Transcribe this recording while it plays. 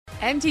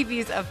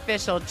MTV's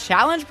official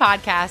Challenge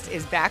podcast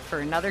is back for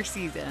another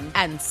season.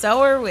 And so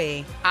are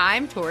we.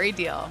 I'm Tori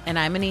Deal. And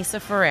I'm Anissa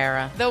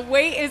Ferreira. The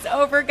wait is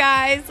over,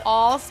 guys.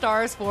 All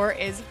Stars 4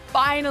 is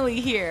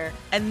finally here.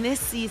 And this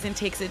season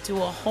takes it to a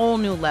whole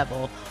new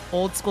level.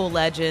 Old school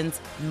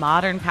legends,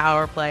 modern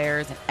power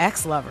players, and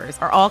ex-lovers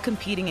are all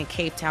competing in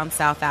Cape Town,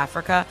 South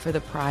Africa for the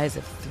prize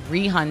of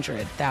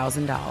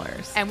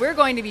 $300,000. And we're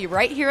going to be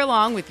right here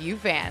along with you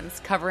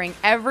fans, covering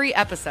every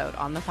episode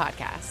on the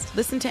podcast.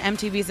 Listen to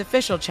MTV's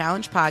official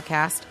Challenge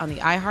podcast on the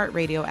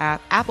iHeartRadio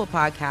app, Apple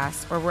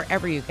Podcasts, or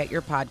wherever you get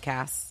your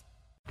podcasts.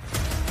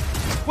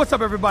 What's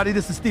up, everybody?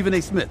 This is Stephen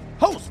A. Smith,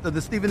 host of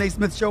the Stephen A.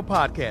 Smith Show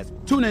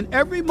podcast. Tune in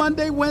every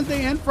Monday,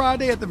 Wednesday, and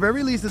Friday at the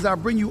very least as I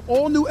bring you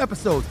all new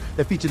episodes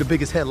that feature the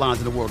biggest headlines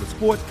in the world of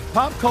sports,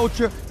 pop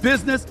culture,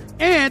 business,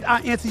 and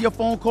I answer your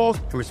phone calls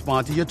and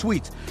respond to your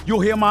tweets. You'll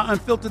hear my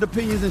unfiltered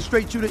opinions and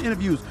straight-shooter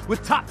interviews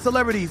with top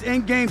celebrities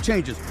and game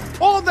changers.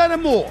 All that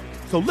and more.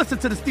 So listen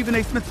to the Stephen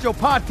A. Smith Show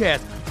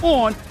podcast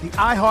on the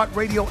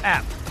iHeartRadio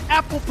app,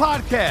 Apple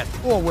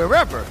Podcasts, or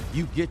wherever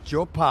you get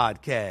your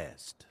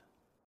podcast.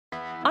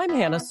 I'm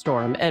Hannah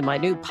Storm, and my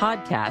new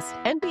podcast,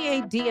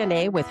 NBA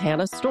DNA with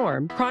Hannah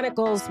Storm,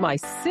 chronicles my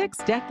 6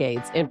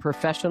 decades in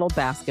professional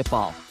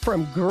basketball.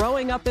 From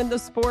growing up in the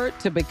sport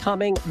to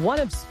becoming one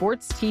of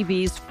sports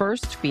TV's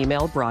first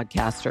female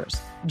broadcasters.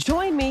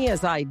 Join me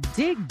as I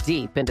dig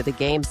deep into the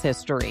game's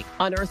history,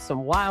 unearth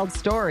some wild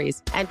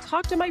stories, and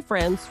talk to my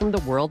friends from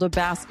the world of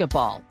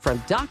basketball,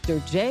 from Dr.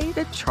 J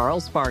to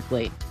Charles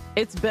Barkley.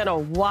 It's been a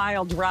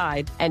wild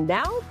ride, and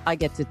now I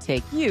get to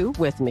take you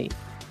with me.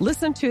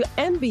 Listen to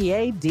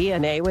NBA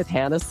DNA with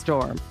Hannah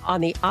Storm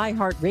on the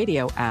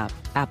iHeartRadio app,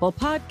 Apple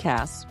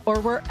Podcasts, or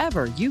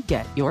wherever you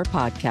get your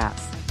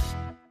podcasts.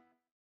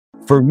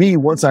 For me,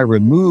 once I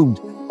removed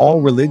all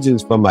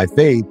religions from my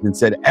faith and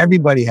said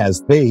everybody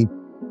has faith,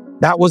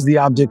 that was the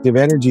objective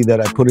energy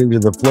that I put into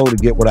the flow to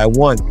get what I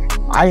want.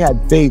 I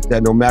had faith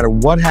that no matter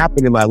what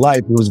happened in my life,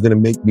 it was going to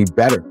make me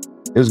better.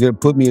 It was going to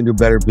put me into a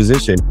better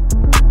position.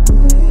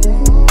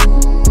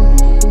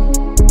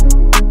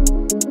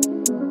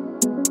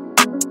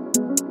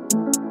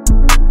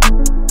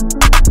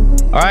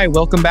 All right,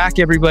 welcome back,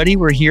 everybody.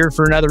 We're here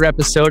for another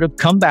episode of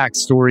Comeback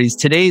Stories.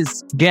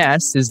 Today's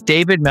guest is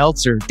David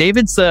Meltzer.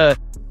 David's a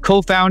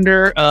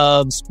co-founder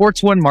of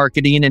Sports One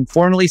Marketing and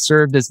formerly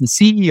served as the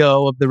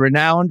CEO of the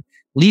renowned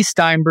Lee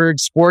Steinberg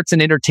Sports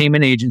and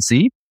Entertainment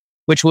Agency,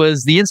 which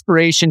was the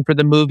inspiration for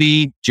the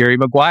movie Jerry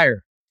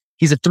Maguire.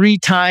 He's a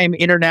 3-time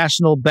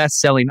international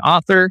best-selling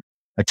author,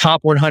 a top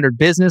 100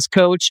 business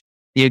coach,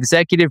 the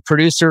executive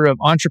producer of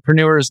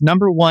Entrepreneur's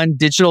 #1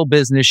 digital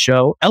business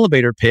show,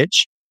 Elevator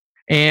Pitch,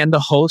 and the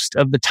host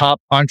of the top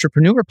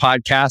entrepreneur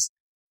podcast,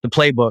 The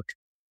Playbook.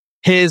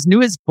 His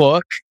newest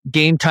book,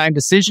 Game Time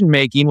Decision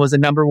Making, was a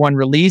 #1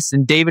 release,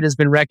 and David has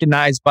been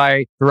recognized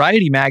by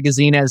Variety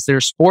magazine as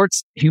their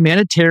Sports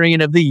Humanitarian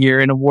of the Year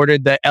and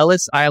awarded the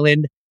Ellis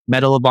Island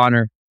Medal of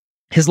Honor.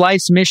 His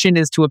life's mission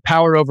is to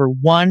empower over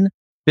 1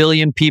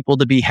 billion people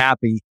to be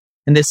happy.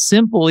 And this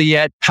simple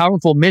yet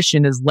powerful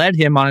mission has led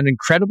him on an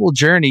incredible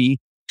journey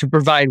to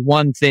provide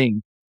one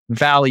thing: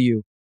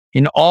 value.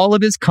 In all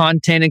of his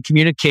content and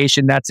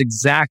communication, that's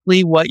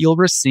exactly what you'll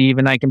receive.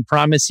 And I can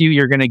promise you,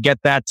 you're going to get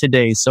that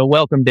today. So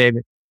welcome,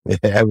 David.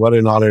 Yeah, what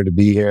an honor to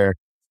be here.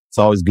 It's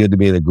always good to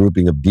be in a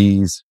grouping of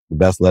D's, the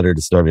best letter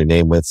to start a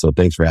name with. So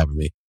thanks for having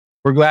me.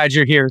 We're glad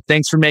you're here.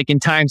 Thanks for making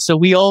time. So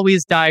we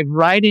always dive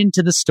right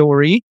into the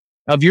story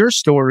of your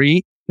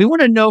story. We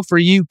want to know for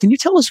you, can you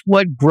tell us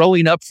what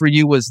growing up for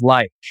you was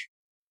like?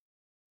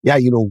 Yeah,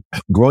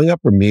 growing up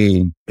for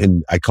me,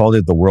 and I called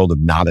it the world of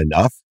not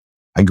enough.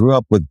 I grew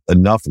up with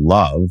enough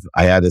love.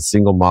 I had a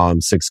single mom,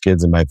 6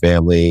 kids in my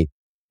family,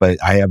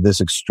 but I have this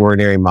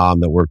extraordinary mom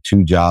that worked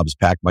 2 jobs,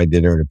 packed my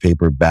dinner in a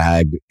paper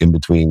bag in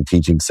between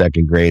teaching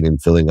 2nd grade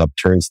and filling up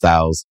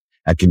turnstiles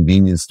at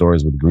convenience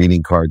stores with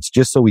greeting cards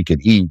just so we could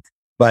eat.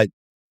 But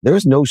there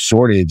was no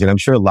shortage. And I'm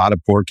sure a lot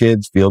of poor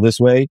kids feel this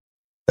way,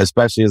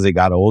 especially as they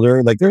got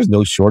older. Like there's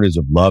no shortage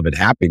of love and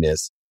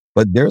happiness,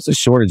 but there's a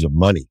shortage of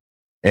money.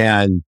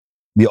 And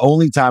the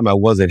only time I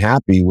wasn't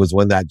happy was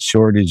when that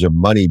shortage of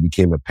money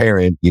became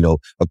apparent. A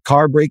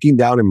car breaking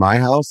down in my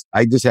house.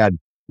 I just had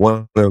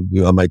one of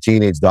my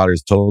teenage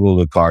daughters total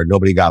the car.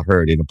 Nobody got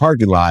hurt in a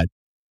parking lot.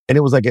 And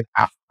it was like an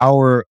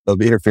hour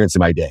of interference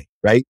in my day,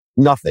 right?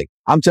 Nothing.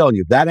 I'm telling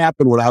you, that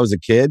happened when I was a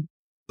kid.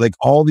 Like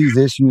all these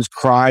issues,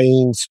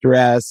 crying,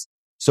 stress.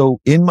 So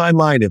in my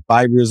mind at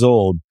 5 years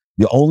old,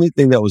 the only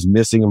thing that was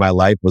missing in my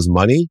life was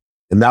money.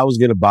 And that was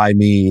going to buy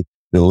me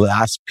the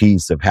last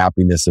piece of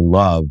happiness and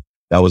love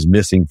that was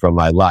missing from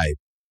my life.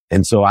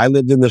 And so I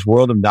lived in this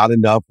world of not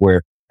enough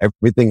where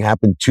everything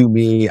happened to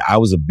me. I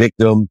was a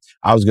victim.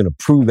 I was going to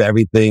prove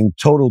everything,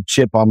 total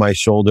chip on my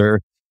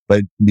shoulder.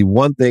 But the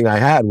one thing I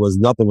had was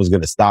nothing was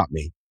going to stop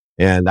me.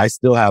 And I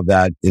still have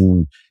that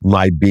in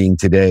my being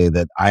today,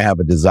 that I have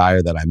a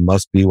desire that I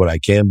must be what I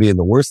can be. And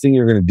the worst thing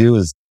you're going to do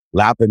is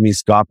laugh at me,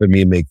 scoff at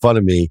me, and make fun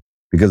of me,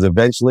 because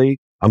eventually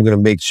I'm going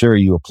to make sure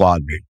you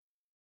applaud me.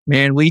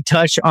 Man, we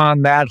touch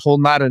on that whole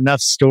not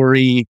enough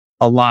story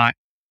a lot.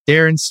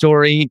 Darren's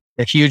story,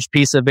 a huge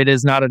piece of it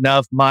is not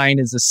enough. Mine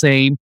is the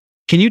same.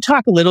 Can you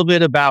talk a little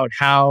bit about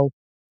how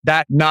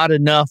that not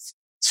enough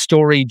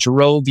story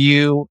drove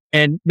you,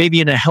 and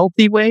maybe in a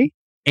healthy way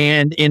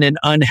and in an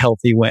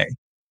unhealthy way?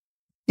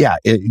 Yeah,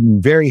 in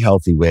a very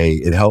healthy way.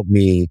 It helped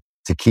me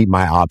to keep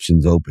my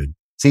options open.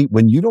 See,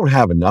 when you don't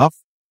have enough,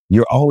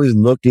 you're always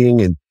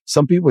looking, and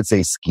some people would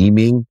say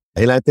scheming.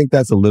 And I think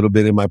that's a little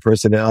bit in my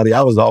personality.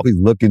 I was always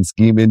looking,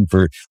 scheming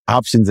for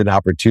options and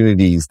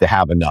opportunities to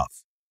have enough,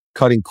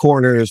 cutting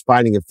corners,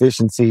 finding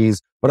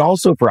efficiencies, but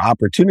also for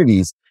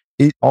opportunities.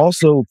 It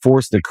also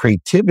forced a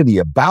creativity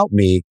about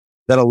me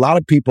that a lot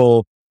of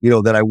people,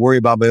 that I worry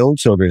about my own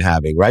children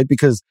having, right?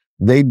 Because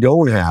they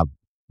don't have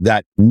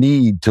that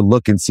need to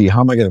look and see,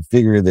 how am I going to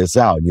figure this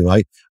out?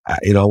 I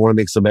want to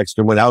make some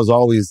extra money. I was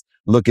always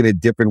looking at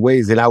different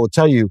ways. And I will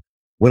tell you,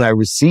 when I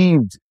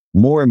received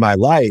more in my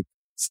life,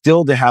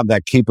 still to have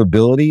that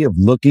capability of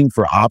looking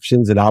for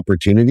options and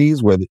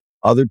opportunities where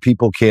other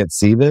people can't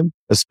see them,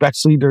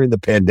 especially during the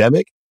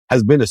pandemic,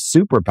 has been a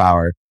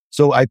superpower.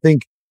 So I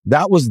think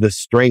that was the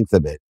strength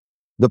of it.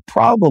 The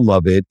problem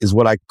of it is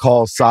what I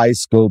call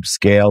size, scope,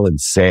 scale, and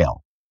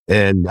sale.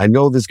 And I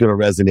know this is going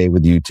to resonate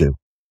with you too.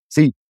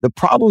 See, the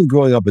problem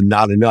growing up and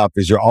not enough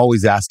is you're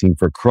always asking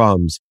for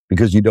crumbs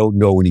because you don't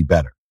know any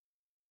better.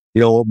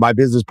 My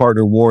business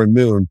partner, Warren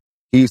Moon,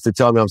 he used to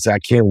tell me, I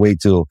can't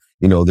wait till,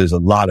 there's a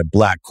lot of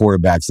black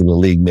quarterbacks in the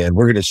league, man.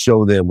 We're going to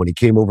show them. When he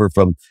came over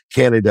from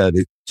Canada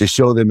to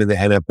show them in the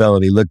NFL,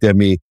 and he looked at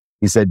me,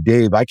 he said,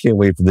 Dave, I can't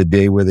wait for the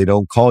day where they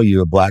don't call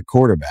you a black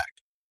quarterback,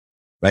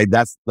 right?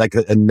 That's like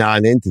a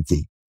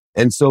non-entity.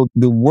 And so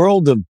the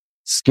world of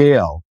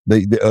scale,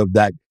 of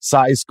that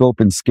size, scope,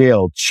 and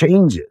scale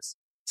changes.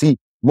 See,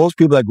 most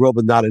people that grow up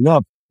with not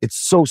enough, it's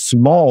so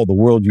small, the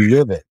world you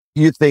live in.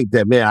 You think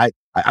that, man,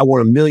 I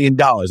want $1 million.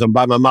 I'm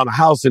buying my mom a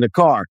house and a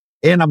car,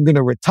 and I'm going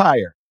to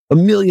retire.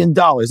 $1 million.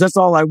 That's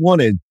all I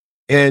wanted.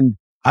 And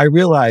I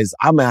realized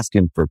I'm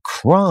asking for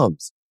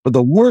crumbs. But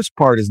the worst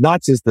part is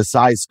not just the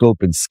size,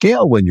 scope, and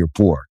scale when you're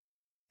poor.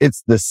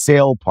 It's the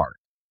sale part.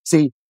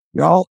 See,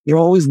 you're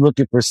always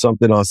looking for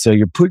something on sale.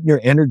 You're putting your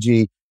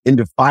energy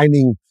into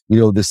finding,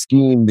 the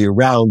scheme, the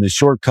around, the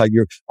shortcut.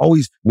 You're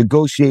always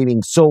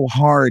negotiating so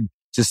hard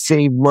to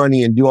save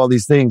money and do all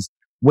these things.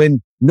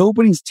 When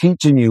nobody's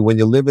teaching you, when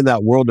you live in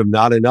that world of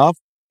not enough,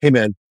 hey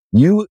man,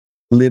 you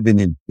live in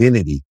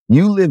infinity.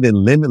 You live in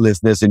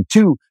limitlessness. And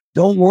two,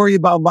 don't worry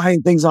about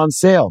buying things on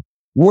sale.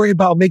 Worry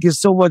about making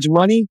so much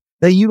money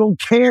that you don't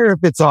care if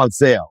it's on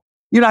sale.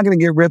 You're not going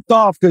to get ripped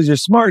off because you're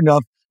smart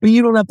enough, but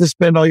you don't have to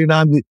spend all your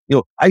time.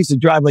 I used to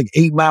drive like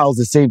 8 miles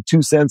to save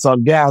 2 cents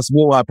on gas.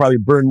 Well, I probably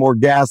burned more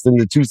gas than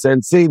the 2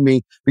 cents saved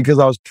me because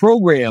I was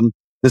programmed.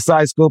 The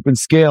size, scope, and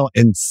scale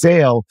and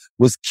sale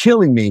was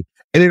killing me.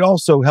 And it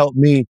also helped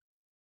me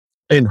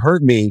and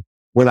hurt me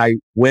when I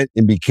went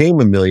and became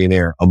a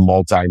millionaire, a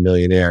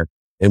multi-millionaire.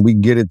 And we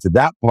can get into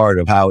that part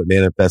of how it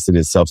manifested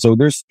itself. So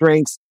there's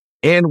strengths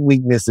and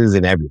weaknesses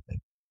in everything.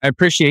 I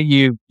appreciate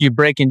you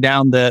breaking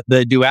down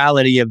the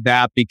duality of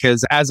that,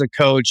 because as a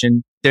coach,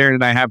 and Darren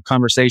and I have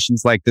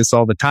conversations like this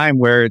all the time,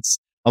 where it's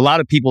a lot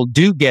of people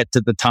do get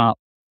to the top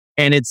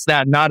and it's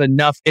that not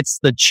enough. It's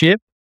the chip,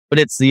 but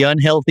it's the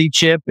unhealthy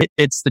chip.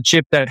 It's the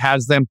chip that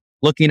has them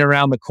looking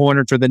around the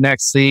corner for the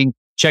next thing,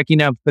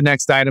 checking up the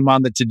next item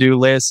on the to-do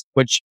list,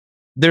 which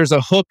there's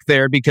a hook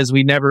there because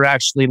we never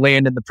actually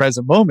land in the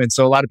present moment.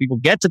 So a lot of people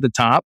get to the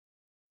top,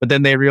 but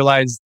then they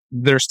realize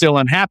they're still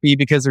unhappy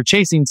because they're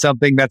chasing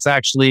something that's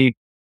actually,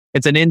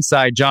 it's an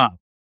inside job.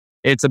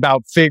 It's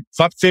about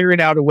figuring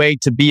out a way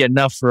to be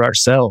enough for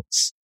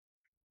ourselves.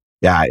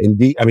 Yeah.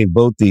 Indeed. I mean,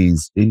 both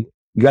these, you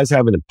guys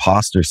have an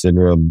imposter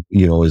syndrome,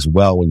 as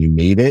well when you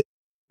made it,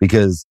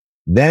 because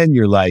then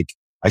you're like,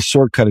 I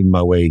shortcutted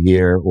my way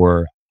here,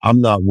 or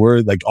I'm not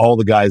worth, like all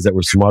the guys that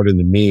were smarter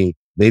than me,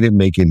 they didn't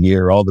make it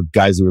here. All the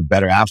guys who were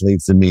better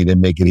athletes than me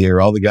didn't make it here.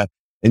 All the guys,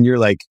 and you're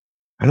like,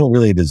 I don't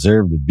really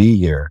deserve to be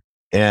here.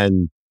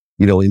 And,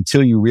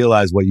 until you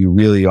realize what you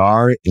really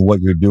are and what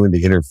you're doing to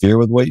interfere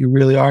with what you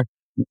really are.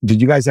 Did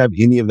you guys have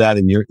any of that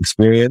in your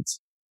experience?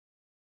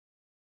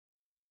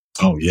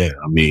 Oh yeah.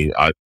 I mean,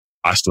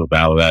 I still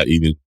battle that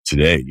even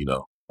today,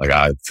 like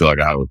I feel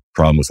like I have a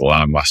problem with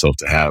allowing myself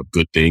to have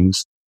good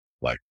things.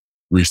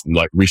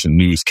 Recent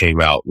news came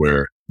out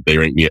where they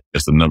ranked me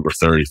as the number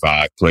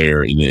 35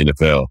 player in the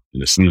NFL.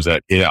 And as soon as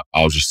that hit out,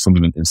 I was just,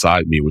 something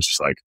inside me was just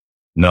like,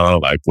 no,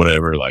 like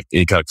whatever, like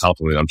any kind of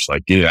compliment, I'm just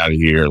like, get it out of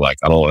here. Like,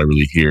 I don't want to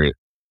really hear it.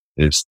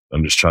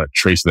 I'm just trying to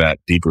trace that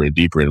deeper and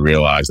deeper and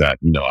realize that,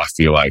 I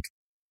feel like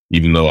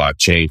even though I've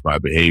changed my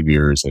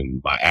behaviors and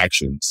my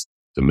actions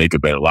to make a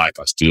better life,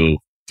 I still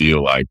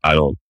feel like I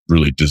don't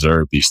really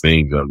deserve these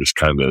things. I'm just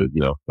kind of,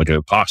 like an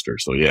imposter.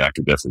 So yeah, I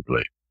could definitely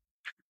relate.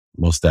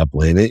 Most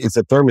definitely. And it's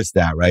a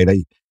thermostat, right?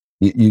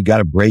 You got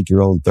to break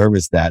your own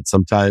thermostat.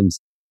 Sometimes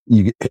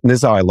and this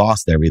is how I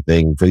lost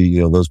everything. For,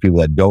 those people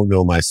that don't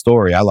know my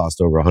story, I lost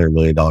over $100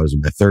 million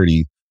in my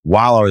 30s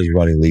while I was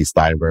running Lee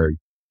Steinberg.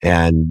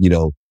 And,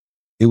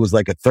 it was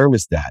like a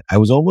thermostat. I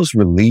was almost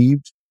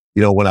relieved,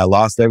 when I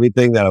lost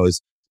everything, that I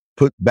was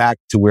put back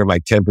to where my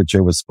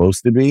temperature was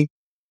supposed to be.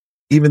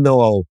 even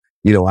though,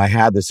 I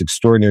had this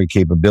extraordinary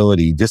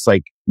capability, just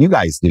like you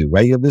guys do,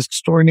 right? You have this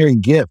extraordinary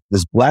gift,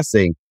 this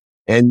blessing.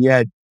 And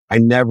yet I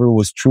never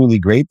was truly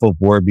grateful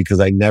for it because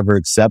I never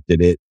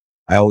accepted it.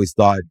 I always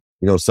thought,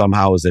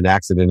 somehow it was an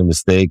accident, a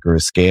mistake, or a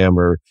scam,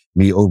 or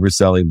me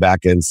overselling,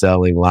 back end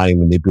selling, lying,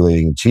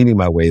 manipulating, and cheating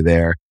my way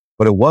there.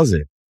 But it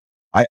wasn't.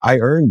 I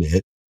earned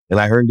it, and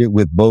I earned it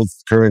with both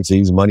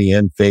currencies, money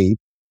and faith.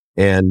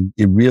 And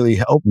it really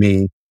helped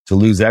me to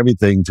lose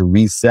everything, to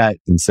reset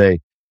and say,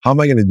 how am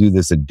I going to do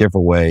this a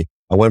different way?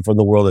 I went from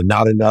the world of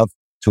not enough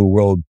to a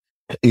world,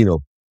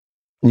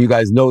 you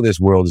guys know this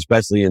world,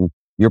 especially in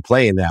you're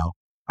playing now.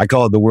 I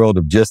call it the world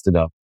of just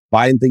enough.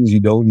 Buying things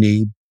you don't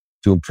need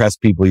to impress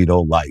people you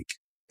don't like.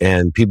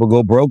 And people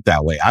go broke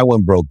that way. I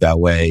went broke that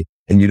way,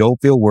 and you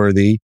don't feel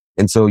worthy.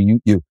 And so you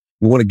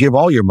want to give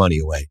all your money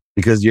away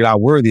because you're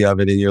not worthy of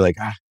it. And you're like,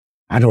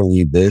 I don't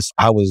need this.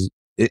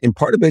 And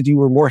part of it, you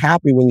were more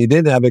happy when you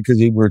didn't have it because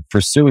you were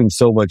pursuing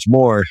so much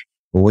more.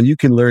 But when you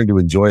can learn to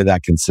enjoy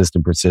that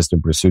consistent,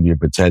 persistent pursuit of your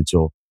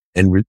potential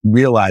and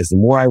realize the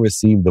more I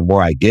receive, the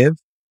more I give,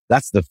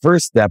 that's the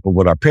first step of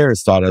what our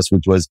parents taught us,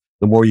 which was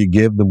the more you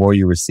give, the more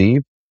you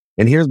receive.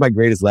 And here's my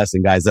greatest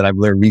lesson, guys, that I've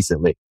learned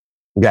recently.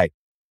 Okay.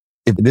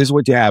 If this is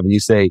what you have and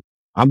you say,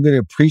 I'm going to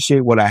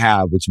appreciate what I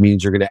have, which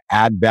means you're going to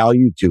add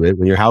value to it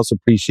when your house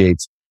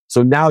appreciates.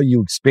 So now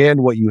you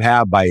expand what you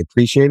have by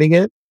appreciating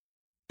it.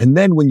 And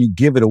then when you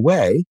give it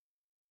away,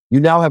 you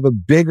now have a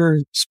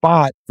bigger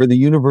spot for the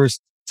universe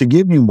to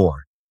give you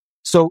more.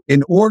 So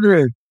in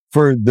order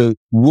for the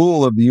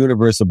rule of the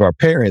universe of our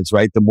parents,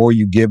 right? The more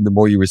you give, the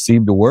more you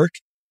receive to work.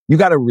 You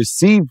got to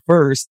receive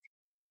first,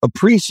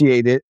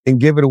 appreciate it, and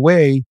give it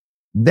away.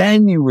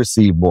 Then you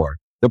receive more.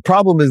 The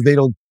problem is they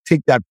don't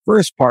take that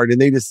first part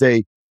and they just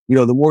say,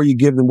 the more you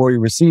give, the more you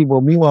receive.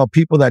 Well, meanwhile,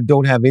 people that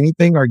don't have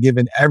anything are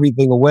giving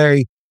everything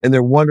away and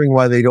they're wondering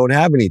why they don't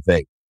have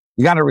anything.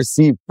 You got to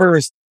receive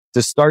first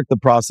to start the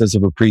process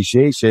of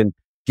appreciation.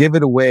 Give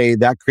it away.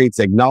 That creates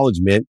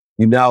acknowledgement.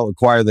 You now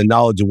acquire the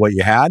knowledge of what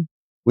you had,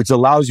 which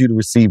allows you to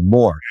receive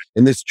more.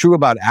 And it's true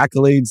about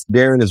accolades,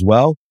 Darren, as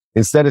well.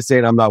 Instead of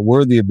saying, I'm not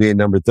worthy of being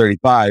number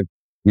 35,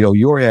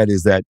 your head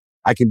is that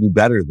I can do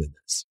better than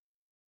this.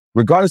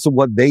 Regardless of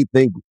what they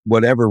think,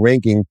 whatever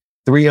ranking,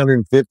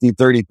 350,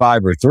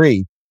 35, or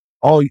 3,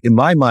 all in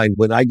my mind,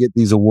 when I get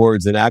these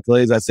awards and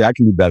accolades, I say, I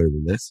can do better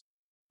than this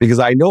because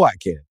I know I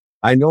can.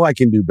 I know I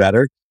can do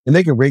better, and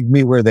they can rank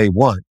me where they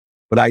want,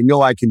 but I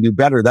know I can do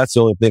better. That's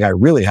the only thing I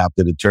really have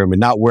to determine,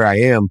 not where I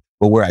am,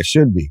 but where I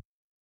should be.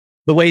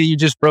 The way you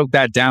just broke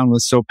that down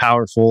was so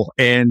powerful.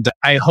 And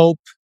I hope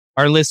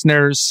our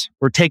listeners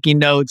were taking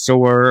notes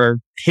or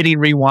hitting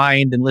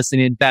rewind and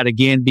listening to that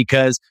again,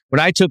 because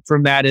what I took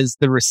from that is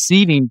the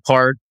receiving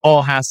part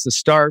all has to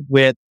start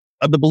with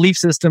the belief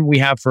system we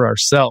have for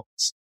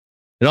ourselves.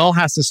 It all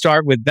has to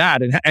start with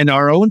that and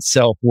our own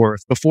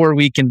self-worth before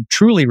we can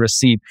truly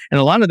receive. And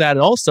a lot of that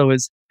also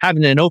is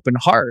having an open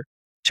heart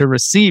to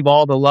receive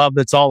all the love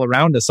that's all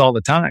around us all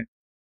the time.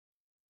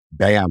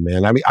 Bam,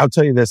 man. I mean, I'll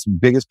tell you this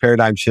biggest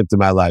paradigm shift in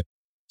my life.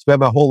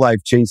 Spent my whole life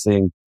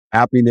chasing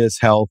happiness,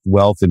 health,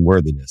 wealth, and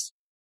worthiness.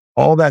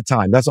 All that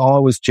time. That's all I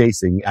was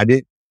chasing. I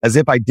did as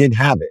if I didn't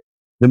have it.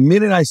 The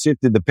minute I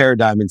shifted the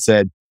paradigm and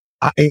said,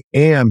 I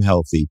am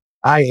healthy,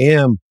 I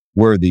am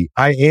worthy,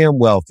 I am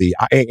wealthy,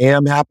 I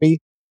am happy,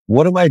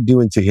 what am I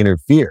doing to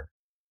interfere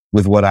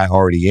with what I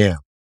already am?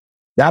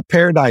 That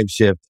paradigm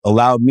shift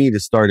allowed me to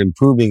start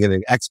improving at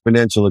an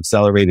exponential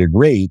accelerated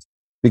rate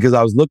because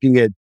I was looking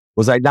at,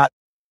 was I not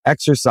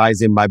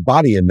exercising my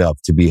body enough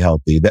to be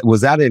healthy?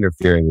 Was that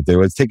interfering with it?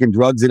 Was taking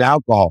drugs and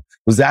alcohol?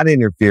 Was that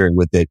interfering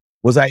with it?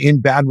 Was I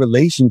in bad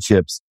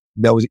relationships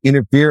that was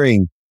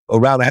interfering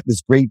around? I had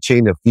this great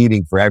chain of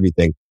feeding for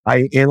everything.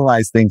 I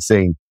analyze things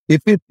saying,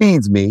 if it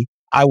feeds me,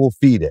 I will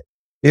feed it.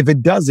 If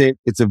it doesn't,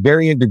 it's a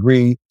varying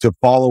degree to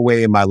fall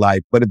away in my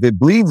life. But if it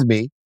bleeds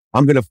me,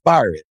 I'm going to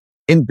fire it.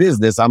 In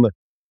business, I'm a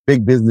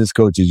big business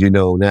coach, as you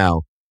know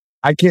now.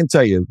 I can't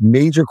tell you,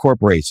 major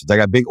corporations, I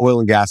got a big oil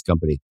and gas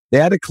company. They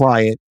had a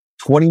client,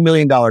 $20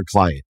 million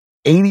client.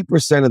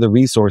 80% of the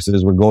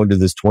resources were going to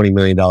this $20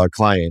 million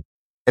client.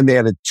 And they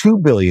had a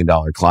 $2 billion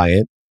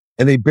client,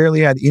 and they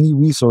barely had any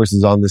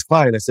resources on this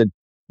client. I said,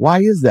 why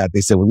is that?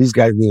 They said, well, these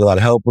guys need a lot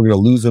of help. We're going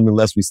to lose them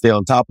unless we stay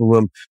on top of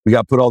them. We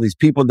got to put all these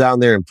people down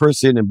there in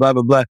person and blah,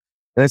 blah, blah.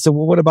 And I said,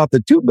 well, what about the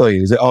 $2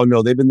 billion? He said, oh,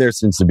 no, they've been there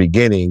since the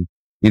beginning.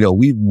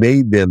 We've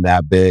made them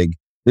that big.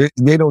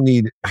 They don't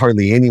need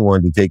hardly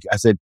anyone to take. I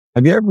said,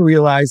 have you ever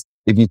realized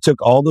if you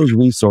took all those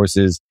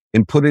resources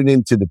and put it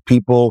into the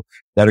people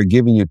that are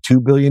giving you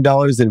 $2 billion,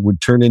 that it would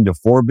turn into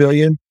 $4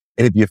 billion?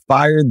 And if you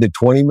fired the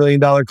 $20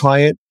 million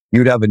client,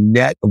 you'd have a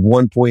net of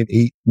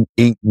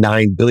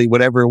 1.889 billion,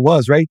 whatever it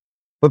was, right?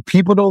 But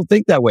people don't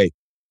think that way.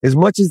 As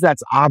much as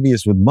that's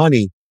obvious with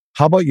money,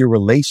 how about your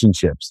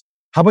relationships?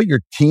 How about your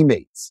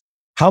teammates?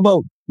 How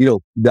about,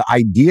 the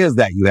ideas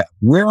that you have?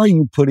 Where are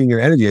you putting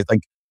your energy? It's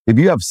like, if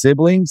you have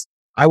siblings,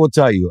 I will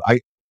tell you,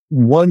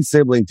 one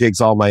sibling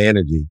takes all my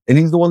energy and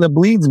he's the one that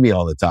bleeds me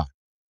all the time.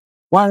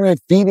 Why am I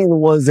feeding the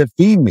ones that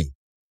feed me?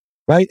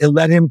 Right? And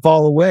let him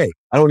fall away.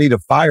 I don't need to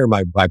fire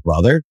my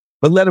brother.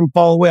 but let them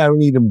fall away. I don't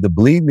need them to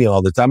bleed me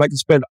all the time. I can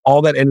spend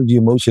all that energy,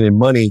 emotion, and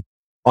money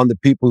on the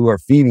people who are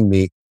feeding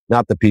me,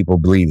 not the people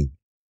bleeding.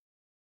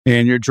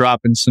 And you're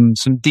dropping some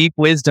deep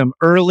wisdom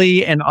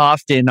early and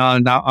often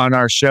on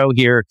our show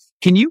here.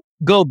 Can you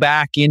go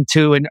back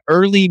into an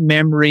early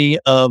memory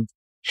of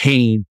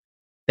pain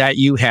that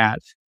you had?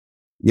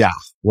 Yeah.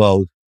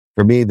 Well,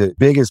 for me, the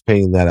biggest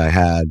pain that I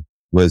had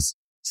was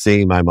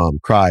seeing my mom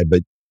cry,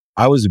 but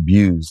I was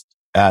abused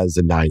as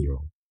a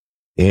 9-year-old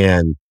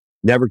and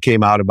never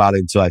came out about it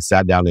until I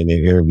sat down in an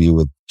interview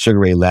with Sugar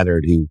Ray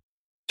Leonard, who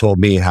told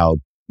me how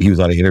he was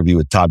on an interview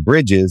with Todd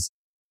Bridges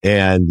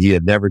and he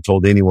had never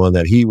told anyone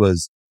that he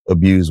was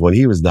abused when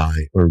he was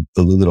 9 or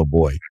the little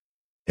boy.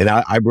 And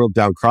I broke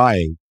down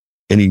crying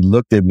and he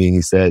looked at me and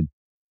he said,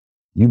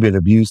 "You've been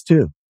abused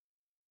too."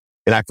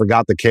 And I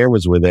forgot the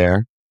cameras were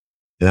there.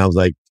 And I was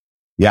like,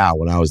 yeah,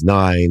 when I was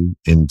 9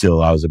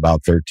 until I was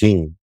about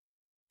 13.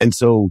 And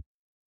so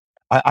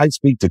I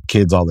speak to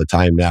kids all the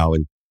time now.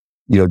 And,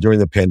 during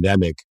the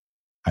pandemic,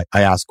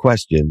 I ask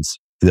questions,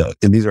 and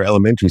these are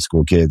elementary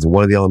school kids. And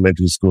one of the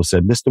elementary schools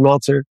said, "Mr.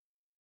 Meltzer,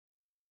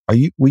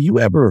 were you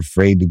ever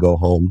afraid to go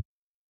home?"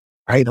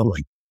 Right? I'm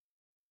like,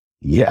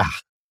 yeah.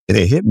 And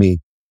it hit me.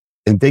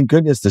 And thank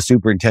goodness the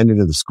superintendent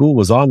of the school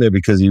was on there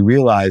because he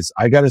realized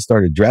I got to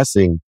start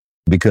addressing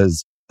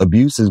because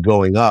abuse is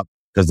going up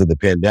because of the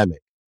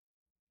pandemic.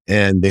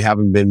 And they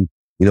haven't been,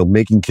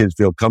 making kids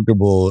feel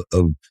comfortable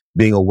of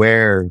being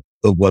aware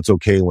of what's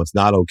okay and what's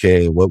not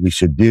okay and what we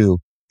should do.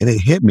 And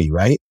it hit me,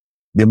 right?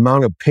 The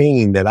amount of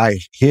pain that I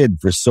hid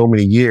for so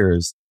many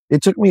years.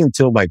 It took me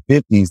until my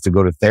 50s to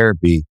go to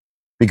therapy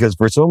because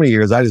for so many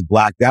years I just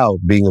blacked out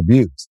being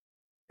abused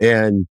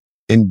and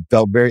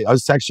felt I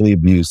was sexually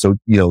abused. So,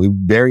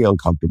 very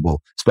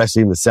uncomfortable,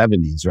 especially in the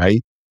 70s,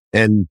 right?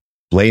 And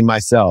blamed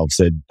myself,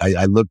 said,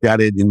 I looked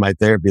at it in my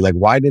therapy, like,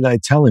 why didn't I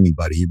tell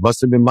anybody? It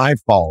must have been my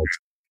fault.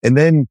 And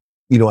then,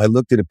 I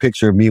looked at a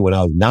picture of me when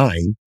I was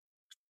 9,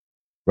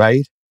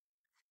 right?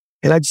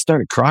 And I just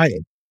started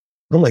crying.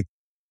 I'm like,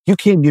 you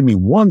can't give me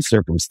one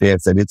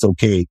circumstance that it's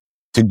okay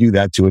to do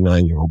that to a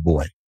 9-year-old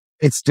boy.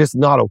 It's just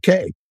not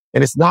okay.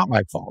 And it's not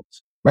my fault,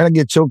 right? I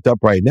get choked up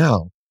right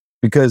now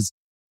because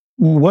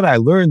what I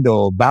learned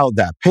though about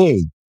that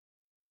pain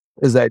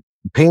is that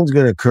pain's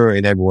going to occur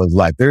in everyone's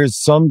life. There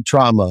is some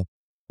trauma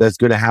that's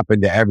going to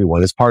happen to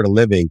everyone. It's part of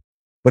living,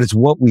 but it's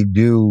what we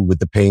do with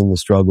the pain, the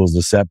struggles,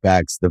 the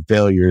setbacks, the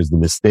failures, the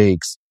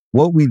mistakes,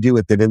 what we do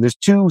with it. And there's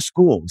 2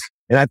 schools.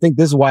 And I think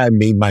this is why I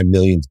made my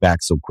millions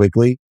back so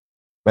quickly,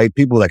 right?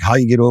 People are like, how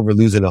you get over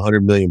losing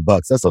 $100 million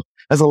bucks? That's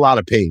a lot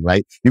of pain,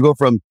 right? You go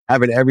from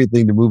having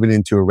everything to moving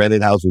into a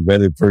rented house with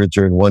rented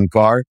furniture and 1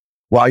 car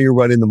while you're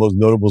running the most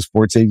notable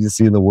sports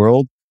agency in the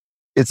world.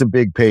 It's a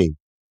big pain.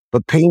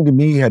 But pain to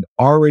me had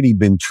already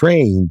been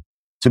trained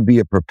to be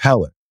a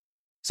propeller.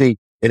 See,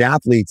 in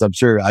athletes, I'm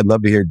sure I'd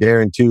love to hear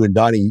Darren too and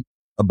Donnie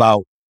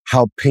about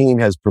how pain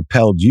has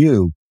propelled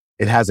you.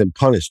 It hasn't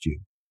punished you.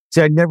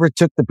 See, I never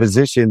took the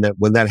position that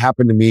when that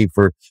happened to me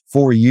for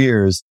 4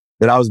 years,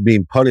 that I was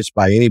being punished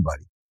by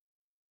anybody.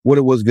 What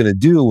it was going to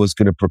do was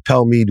going to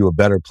propel me to a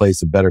better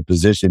place, a better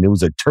position. It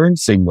was a turn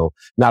signal,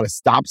 not a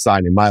stop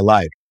sign in my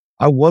life.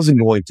 I wasn't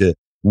going to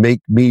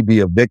make me be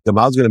a victim.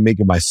 I was going to make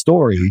it my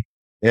story.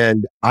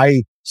 And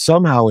I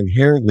somehow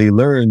inherently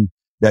learned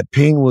that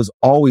pain was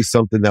always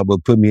something that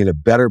would put me in a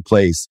better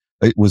place.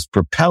 It was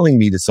propelling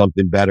me to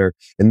something better.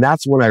 And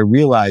that's when I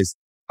realized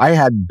I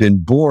had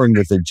been born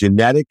with a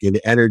genetic and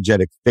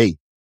energetic faith.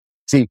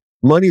 See,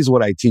 money is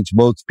what I teach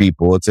most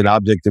people. It's an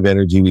object of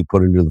energy we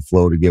put into the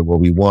flow to get what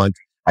we want.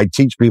 I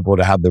teach people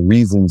to have the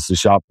reasons to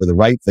shop for the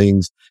right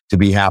things, to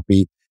be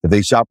happy. If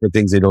they shop for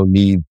things they don't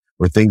need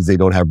or things they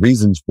don't have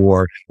reasons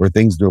for or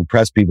things to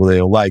impress people they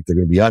don't like, they're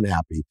going to be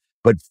unhappy.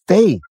 But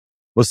faith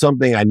was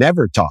something I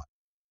never taught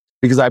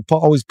because I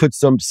always put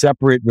some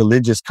separate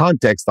religious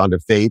context onto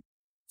faith.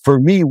 For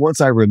me,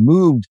 once I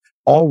removed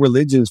all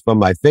religions from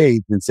my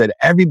faith and said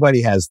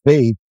everybody has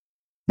faith,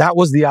 that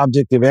was the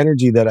object of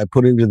energy that I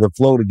put into the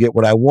flow to get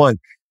what I want.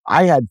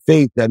 I had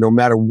faith that no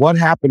matter what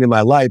happened in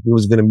my life, it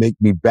was going to make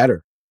me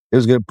better. It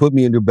was going to put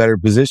me into a better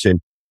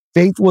position.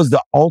 Faith was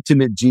the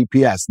ultimate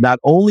GPS. Not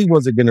only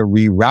was it going to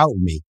reroute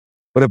me,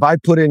 but if I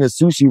put in a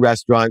sushi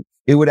restaurant,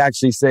 it would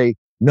actually say,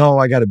 no,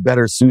 I got a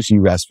better sushi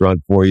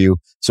restaurant for you.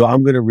 So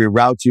I'm going to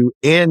reroute you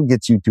and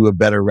get you to a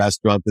better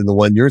restaurant than the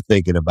one you're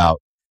thinking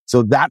about.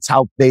 So that's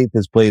how faith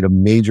has played a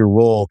major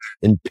role,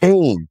 and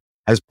pain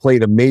has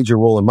played a major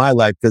role in my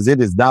life because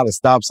it is not a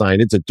stop sign.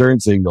 It's a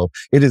turn signal.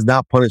 It is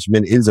not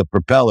punishment. It is a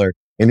propeller,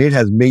 and it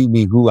has made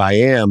me who I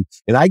am.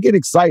 And I get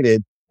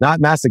excited,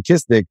 not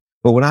masochistic,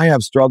 but when I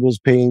have struggles,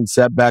 pain,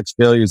 setbacks,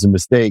 failures, and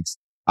mistakes,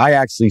 I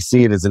actually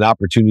see it as an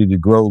opportunity to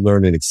grow,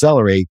 learn, and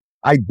accelerate.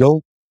 I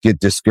don't get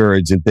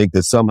discouraged and think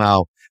that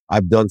somehow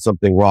I've done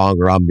something wrong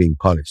or I'm being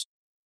punished.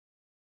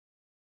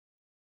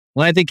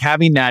 Well, I think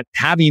having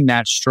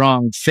that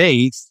strong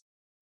faith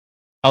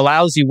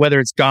allows you, whether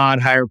it's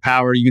God, higher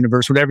power,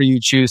 universe, whatever you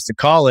choose to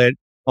call it,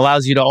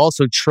 allows you to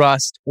also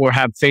trust or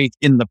have faith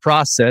in the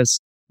process,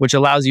 which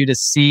allows you to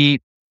see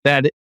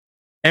that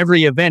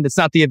every event, it's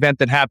not the event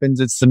that happens,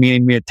 it's the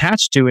meaning we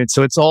attach to it.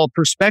 So it's all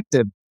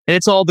perspective, and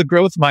it's all the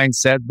growth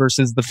mindset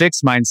versus the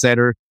fixed mindset,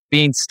 or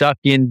being stuck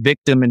in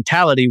victim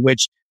mentality,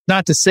 which,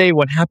 not to say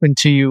what happened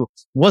to you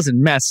wasn't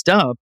messed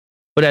up,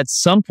 but at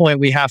some point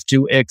we have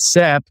to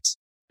accept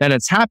that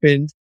it's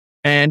happened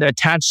and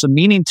attach some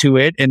meaning to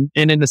it, and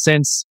in a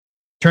sense,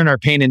 turn our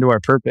pain into our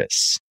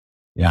purpose.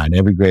 Yeah. And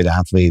every great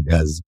athlete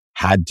has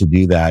had to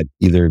do that,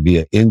 either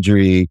via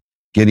injury,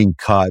 getting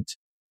cut,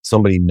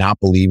 somebody not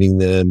believing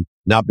them,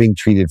 not being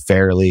treated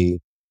fairly.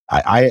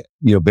 I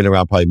been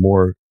around probably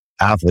more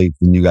athletes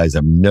than you guys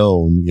have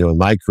known, in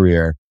my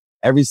career.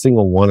 Every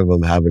single one of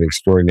them have an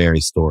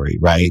extraordinary story,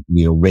 right?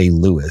 Ray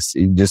Lewis,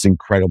 just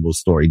incredible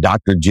story.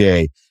 Dr.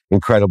 J,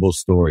 incredible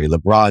story.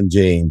 LeBron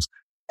James,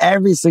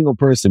 every single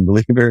person,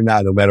 believe it or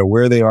not, no matter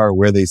where they are,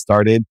 where they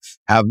started,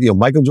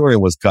 Michael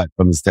Jordan was cut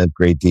from his 10th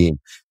grade team.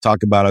 I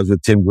was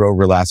with Tim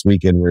Grover last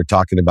weekend. We were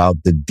talking about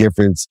the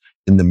difference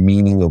in the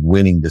meaning of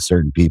winning to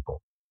certain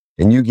people.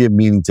 And you give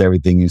meaning to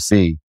everything you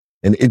see.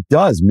 And it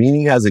does.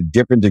 Meaning has a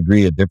different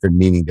degree, a different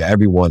meaning to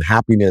everyone.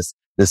 Happiness,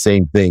 the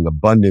same thing.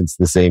 Abundance,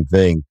 the same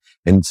thing.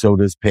 And so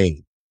does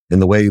pain.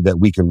 And the way that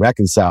we can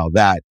reconcile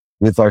that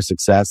with our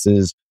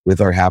successes,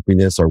 with our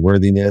happiness, our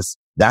worthiness,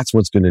 that's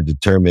what's going to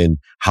determine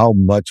how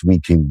much we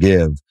can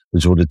give,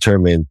 which will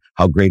determine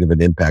how great of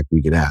an impact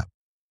we can have.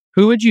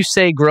 Who would you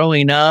say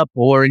growing up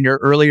or in your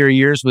earlier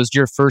years was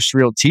your first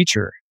real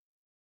teacher?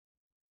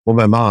 Well,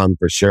 my mom,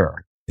 for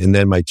sure. And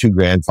then my two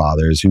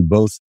grandfathers, who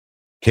both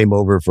came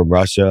over from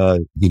Russia.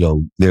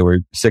 They were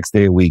 6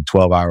 day a week,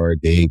 12-hour a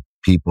day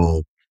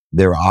people.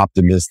 They were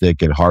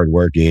optimistic and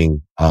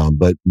hardworking.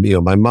 But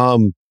my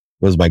mom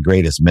was my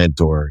greatest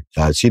mentor.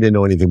 She didn't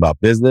know anything about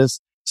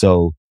business.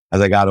 So as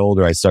I got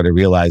older, I started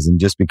realizing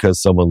just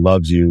because someone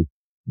loves you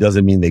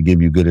doesn't mean they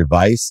give you good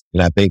advice.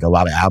 And I think a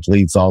lot of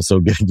athletes also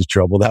get into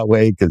trouble that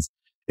way, because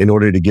in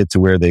order to get to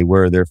where they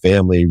were, their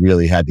family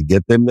really had to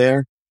get them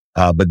there.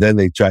 But then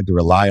they tried to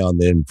rely on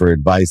them for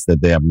advice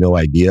that they have no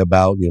idea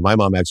about. My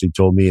mom actually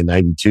told me in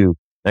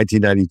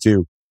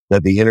 1992,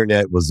 that the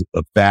internet was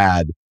a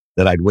fad,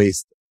 that I'd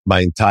waste my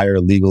entire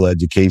legal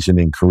education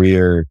and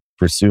career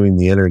pursuing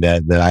the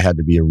internet, and that I had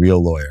to be a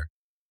real lawyer.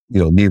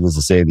 Needless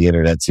to say, the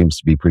internet seems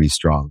to be pretty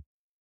strong.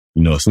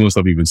 Some of the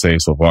stuff you've been saying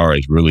so far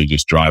is really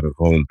just driving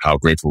home how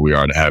grateful we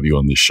are to have you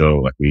on this show.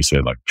 Like we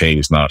said, like pain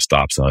is not a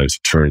stop sign, it's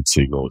a turn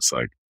signal. It's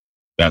like,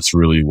 that's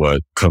really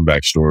what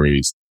Comeback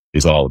Stories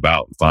is all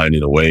about,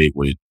 finding a way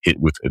when hit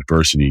with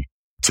adversity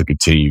to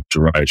continue to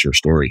write your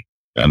story.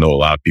 I know a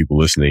lot of people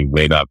listening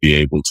may not be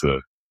able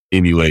to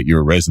emulate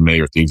your resume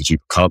or things that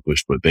you've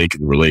accomplished, but they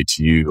can relate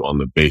to you on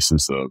the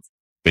basis of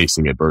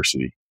facing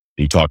adversity.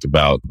 You talked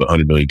about the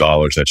 $100 million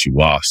that you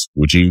lost.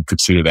 Would you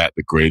consider that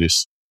the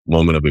greatest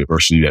moment of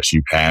adversity that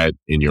you've had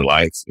in your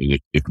life? And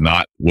if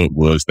not, what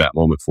was that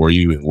moment for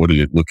you, and what did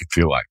it look and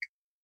feel like?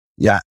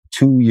 Yeah,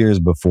 2 years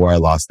before I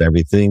lost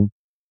everything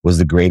was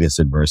the greatest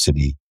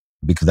adversity,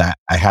 because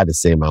I had to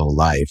save my own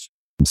life.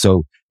 And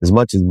so as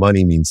much as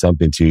money means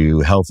something to you,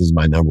 health is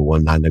my number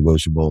one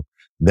non-negotiable,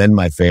 then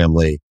my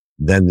family,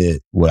 then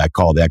what I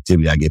call the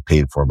activity I get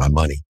paid for, my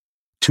money.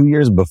 2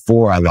 years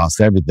before I lost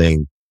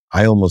everything,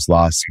 I almost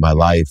lost my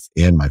life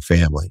and my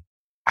family.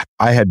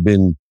 I had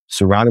been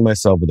surrounding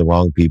myself with the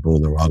wrong people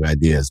and the wrong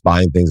ideas,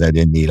 buying things I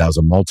didn't need. I was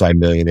a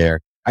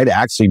multimillionaire. I'd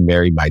actually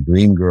married my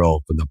dream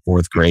girl from the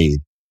 4th grade.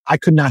 I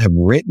could not have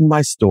written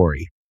my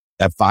story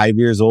at 5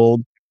 years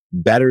old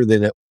better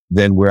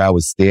than where I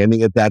was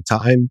standing at that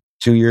time,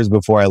 2 years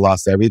before I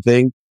lost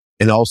everything,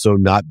 and also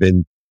not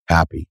been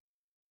happy.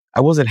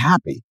 I wasn't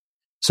happy.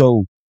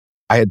 So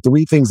I had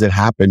 3 things that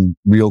happened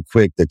real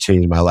quick that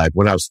changed my life.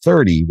 When I was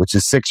 30, which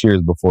is 6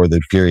 years before the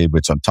period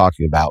which I'm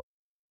talking about,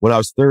 when I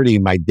was 30,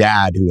 my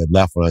dad, who had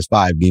left when I was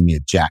 5, gave me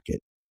a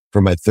jacket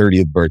for my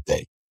 30th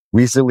birthday.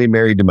 Recently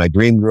married to my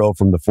dream girl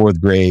from the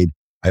 4th grade.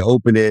 I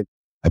open it,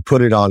 I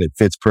put it on, it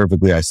fits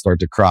perfectly. I start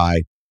to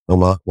cry. And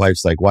my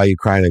wife's like, "Why are you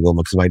crying?" I go,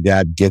 "Because my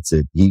dad gets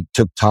it. He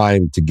took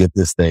time to get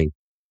this thing."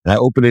 And I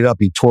open it up,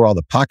 he tore all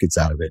the pockets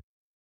out of it.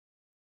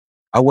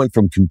 I went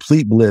from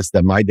complete bliss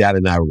that my dad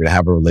and I were going to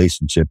have a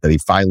relationship, that he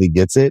finally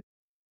gets it,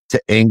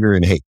 to anger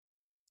and hate.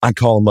 I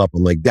call him up.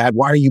 I'm like, "Dad,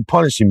 why are you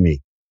punishing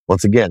me?"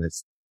 Once again,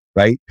 it's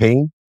right.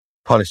 Pain,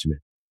 punishment.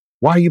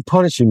 "Why are you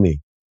punishing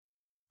me?"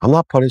 "I'm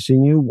not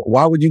punishing you.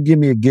 Why would you give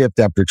me a gift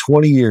after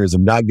 20 years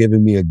of not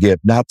giving me a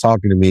gift, not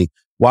talking to me?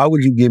 Why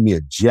would you give me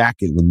a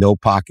jacket with no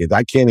pockets?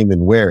 I can't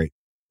even wear it."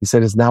 He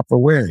said, "It's not for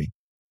wearing."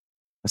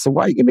 I said,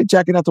 "Why you give me a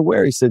jacket not to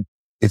wear?" He said,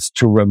 "It's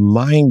to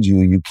remind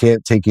you you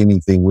can't take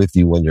anything with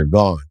you when you're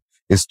gone.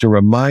 It's to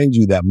remind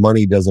you that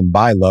money doesn't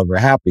buy love or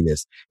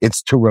happiness.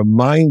 It's to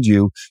remind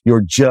you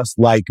you're just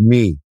like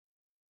me."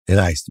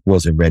 And I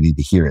wasn't ready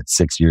to hear it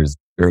 6 years.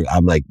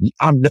 I'm like,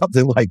 "I'm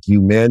nothing like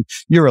you, man.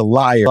 You're a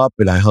liar." Up,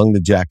 and I hung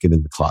the jacket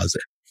in the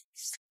closet.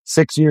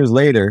 6 years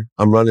later,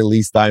 I'm running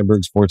Lee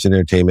Steinberg's Sports and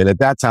Entertainment. At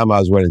that time, I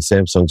was running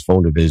Samsung's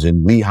phone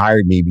division. Lee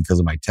hired me because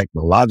of my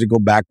technological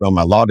background,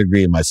 my law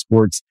degree, and my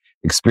sports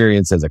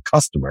experience as a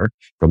customer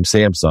from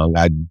Samsung.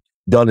 I'd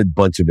done a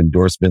bunch of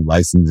endorsement,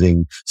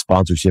 licensing,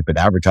 sponsorship, and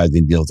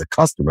advertising deals as a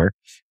customer.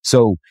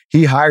 So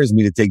he hires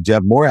me to take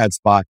Jeff Morad's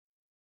spot.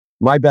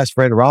 My best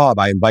friend, Rob,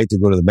 I invite to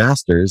go to the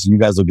Masters. You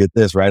guys will get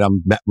this, right?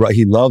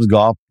 He loves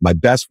golf. My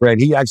best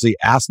friend, he actually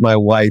asked my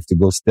wife to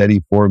go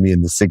steady for me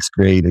in the sixth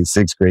grade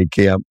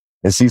camp.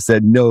 And she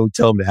said, no,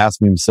 tell him to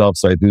ask me himself.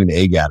 So I threw an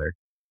egg at her.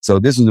 So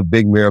this was a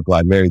big miracle.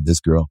 I married this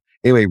girl.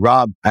 Anyway,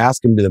 Rob, I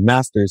asked him to the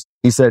Masters.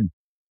 He said,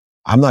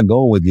 I'm not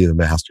going with you to the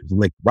Masters. I'm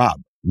like, Rob,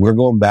 we're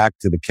going back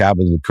to the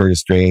cabins with Curtis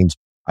Strange.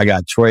 I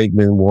got Troy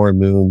Aikman, Warren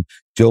Moon,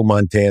 Joe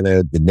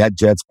Montana, the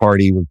NetJets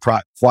party. We're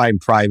flying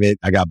private.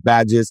 I got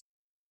badges.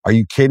 Are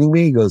you kidding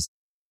me? He goes,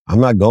 I'm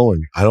not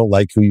going. I don't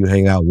like who you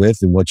hang out with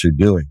and what you're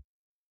doing.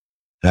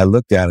 And I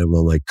looked at him.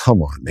 I'm like,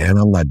 come on, man.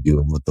 I'm not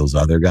doing what those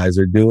other guys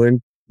are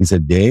doing. He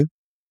said, Dave,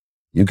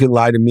 you can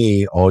lie to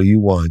me all you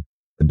want,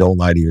 but don't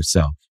lie to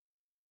yourself.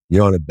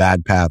 You're on a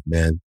bad path,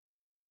 man.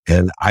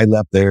 And I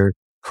left there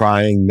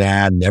crying,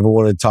 mad, never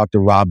wanted to talk to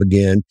Rob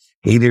again.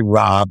 Hated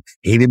Rob,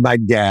 hated my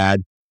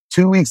dad.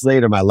 2 weeks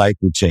later, my life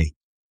would change.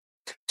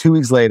 2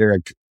 weeks later,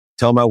 I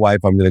tell my wife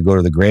I'm going to go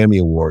to the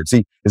Grammy Awards.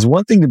 See, it's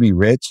one thing to be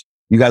rich.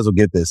 You guys will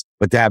get this.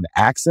 But to have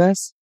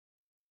access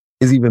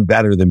is even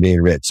better than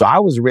being rich. So I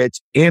was rich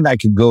and I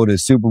could go to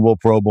Super Bowl,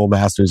 Pro Bowl,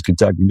 Masters,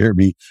 Kentucky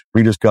Derby,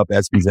 Breeders' Cup,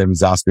 ESPYs,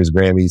 Emmys, Oscars,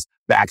 Grammys,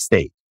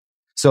 backstage.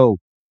 So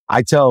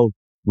I tell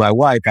my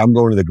wife I'm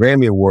going to the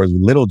Grammy Awards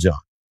with Little John.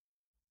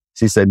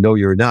 She said, no,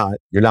 you're not.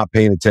 You're not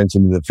paying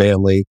attention to the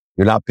family.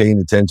 You're not paying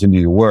attention to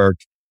your work.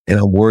 And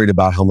I'm worried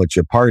about how much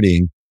you're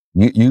partying.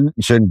 You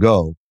shouldn't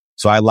go.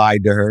 So I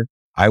lied to her.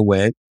 I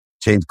went,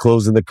 changed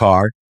clothes in the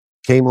car,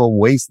 came home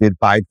wasted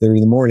 5:30 in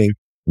the morning.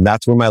 And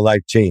that's where my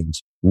life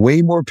changed.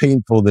 Way more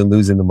painful than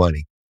losing the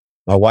money.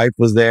 My wife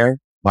was there,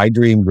 my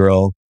dream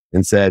girl,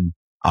 and said,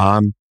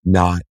 I'm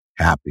not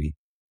happy.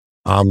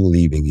 I'm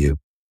leaving you.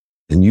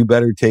 And you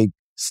better take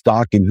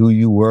stock in who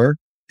you were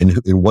and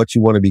what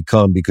you want to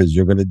become because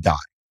you're going to die.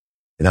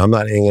 And I'm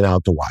not hanging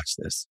out to watch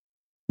this.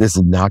 This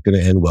is not going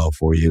to end well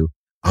for you.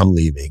 I'm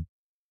leaving.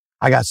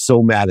 I got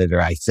so mad at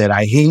her. I said,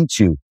 I hate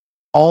you.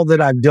 All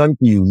that I've done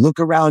for you. Look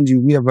around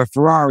you. We have a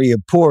Ferrari, a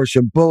Porsche,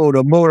 a boat,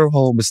 a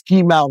motorhome, a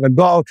ski mountain, a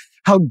golf.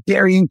 How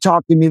dare you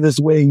talk to me this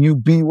way, you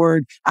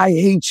B-word? I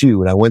hate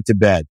you. And I went to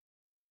bed.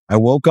 I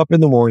woke up in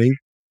the morning,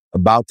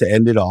 about to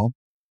end it all,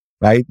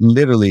 right?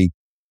 Literally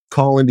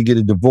calling to get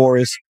a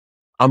divorce.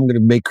 I'm going to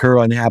make her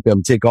unhappy. I'm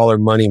going to take all her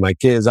money, my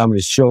kids. I'm going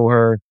to show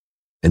her.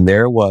 And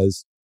there it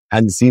was. I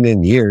hadn't seen it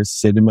in years,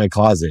 sitting in my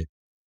closet.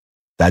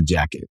 That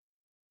jacket.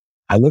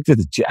 I looked at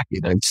the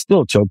jacket. I'm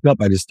still choked up.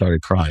 I just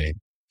started crying.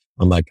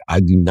 I'm like, I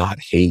do not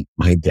hate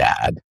my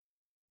dad.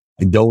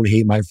 I don't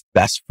hate my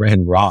best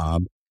friend,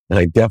 Rob. And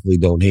I definitely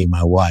don't hate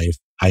my wife.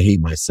 I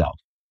hate myself.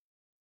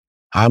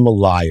 I'm a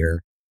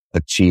liar, a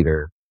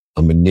cheater,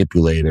 a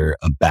manipulator,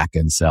 a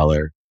back-end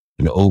seller,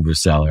 an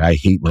overseller. I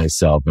hate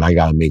myself and I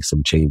got to make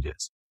some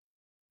changes.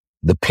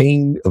 The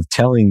pain of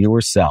telling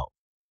yourself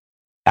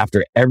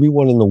after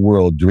everyone in the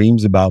world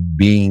dreams about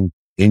being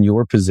in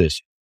your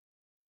position.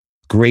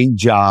 Great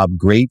job,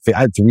 I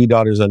had 3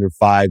 daughters under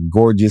 5,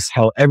 gorgeous,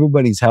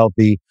 everybody's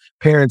healthy,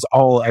 parents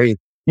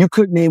you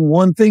couldn't name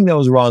one thing that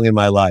was wrong in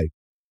my life.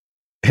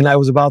 And I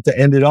was about to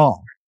end it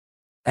all.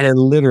 And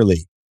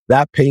literally,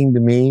 that pain to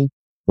me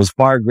was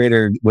far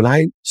greater when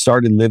I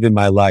started living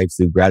my life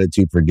through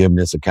gratitude,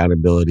 forgiveness,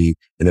 accountability,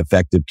 and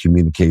effective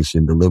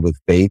communication to live with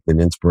faith and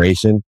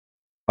inspiration.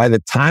 By the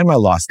time I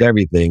lost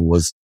everything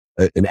was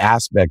an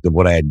aspect of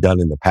what I had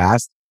done in the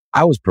past.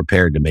 I was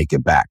prepared to make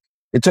it back.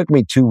 It took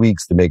me 2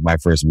 weeks to make my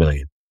first $1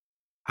 million.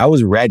 I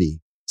was ready.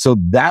 So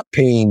that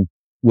pain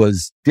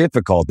was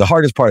difficult. The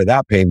hardest part of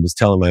that pain was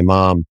telling my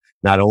mom,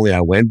 not only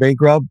I went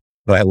bankrupt,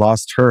 but I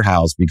lost her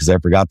house because I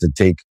forgot to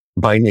take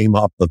my name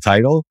off the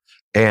title.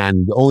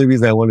 And the only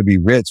reason I wanted to be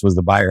rich was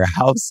to buy her a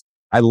house.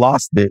 I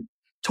lost it.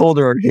 Told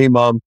her, hey,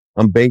 Mom,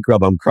 I'm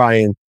bankrupt. I'm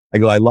crying. I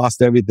go, I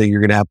lost everything.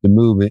 You're going to have to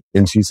move it.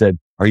 And she said,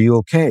 are you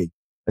okay?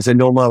 I said,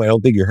 no, Mom, I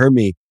don't think you heard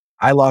me.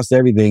 I lost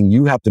everything.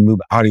 You have to move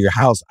out of your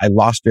house. I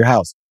lost your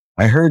house.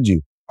 I heard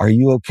you. Are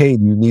you okay?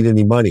 Do you need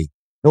any money?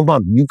 No,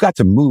 Mom, you've got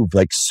to move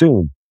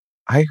soon.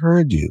 I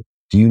heard you.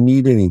 Do you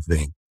need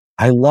anything?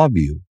 I love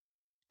you.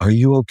 Are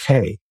you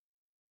okay?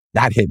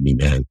 That hit me,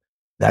 man.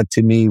 That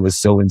to me was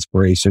so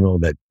inspirational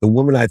that the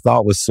woman I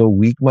thought was so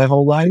weak my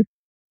whole life,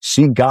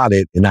 she got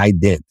it and I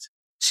didn't.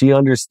 She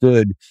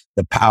understood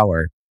the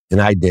power and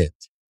I didn't.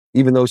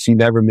 Even though she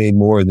never made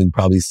more than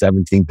probably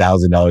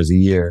 $17,000 a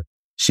year,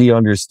 she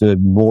understood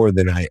more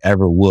than I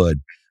ever would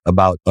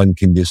about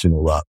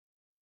unconditional love.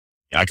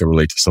 I can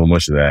relate to so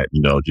much of that,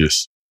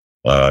 just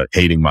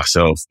hating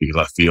myself because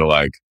I feel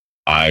like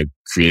I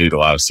created a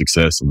lot of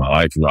success in my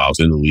life. I was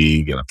in the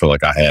league and I felt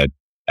like I had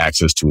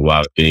access to a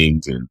lot of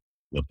things and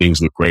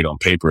things look great on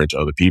paper and to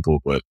other people.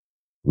 But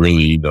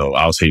really,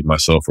 I was hating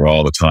myself for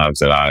all the times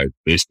that I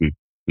basically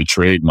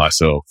betrayed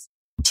myself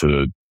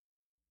to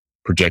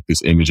project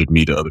this image of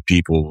me to other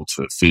people,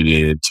 to fit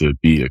in, to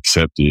be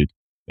accepted,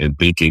 and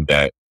thinking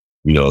that,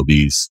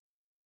 these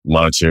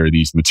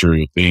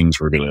material things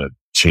were going to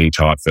change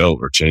how I felt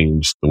or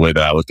change the way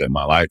that I looked at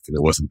my life. And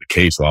it wasn't the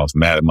case. So I was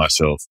mad at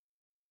myself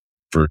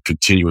for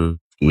continuing to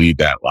believe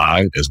that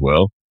lie as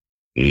well.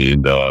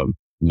 And,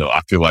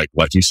 I feel like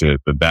you said,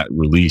 that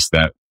release,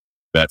 that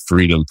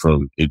freedom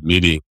from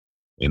admitting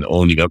and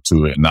owning up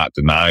to it and not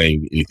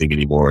denying anything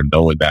anymore and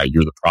knowing that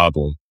you're the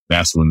problem,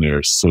 that's when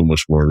there's so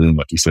much more room,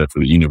 like you said, for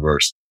the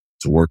universe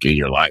to work in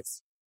your life.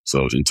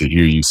 So and to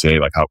hear you say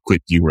like how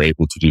quick you were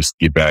able to just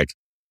get back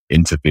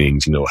into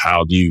things,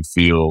 how do you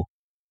feel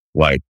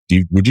like,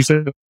 would you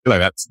say like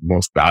that's the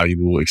most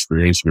valuable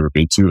experience you've ever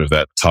been to? Has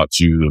that taught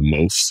you the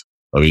most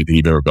of anything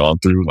you've ever gone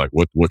through? Like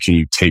what can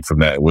you take from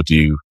that? What do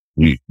you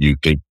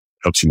think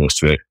helps you most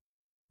today?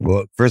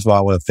 Well, first of all,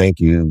 I want to thank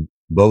you,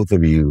 both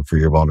of you, for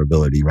your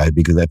vulnerability, right?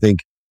 Because I think,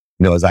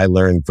 as I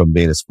learned from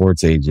being a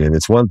sports agent,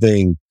 it's one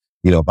thing,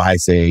 if I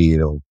say,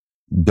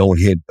 don't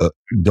hit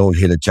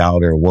a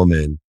child or a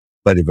woman,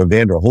 but if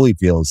Evander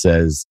Holyfield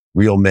says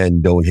real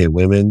men don't hit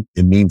women,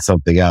 it means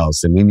something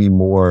else. And we need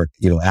more,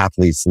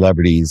 athletes,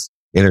 celebrities,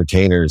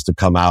 entertainers to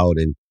come out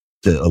and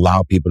to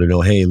allow people to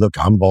know, hey, look,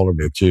 I'm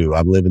vulnerable too.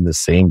 I'm living the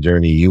same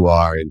journey you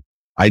are. And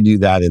I do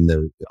that in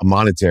the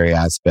monetary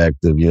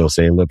aspect of,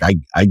 saying, look,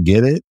 I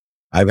get it.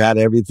 I've had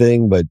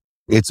everything, but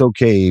it's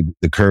okay.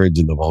 The courage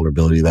and the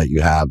vulnerability that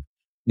you have,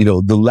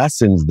 the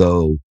lessons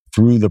though,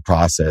 through the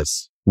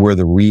process were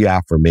the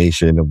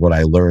reaffirmation of what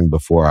I learned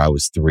before I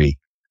was 3.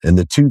 And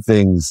the two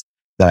things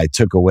that I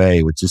took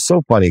away, which is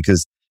so funny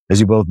because as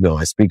you both know,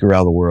 I speak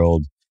around the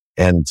world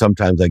and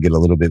sometimes I get a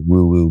little bit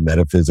woo-woo,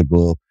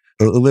 metaphysical,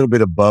 a little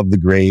bit above the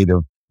grade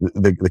of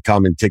the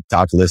common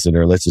TikTok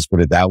listener. Let's just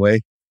put it that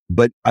way.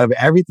 But out of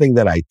everything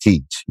that I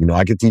teach,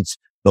 I could teach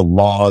the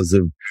laws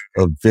of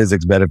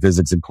physics,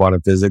 metaphysics, and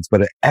quantum physics,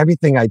 but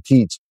everything I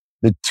teach,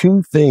 the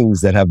two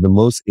things that have the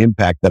most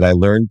impact that I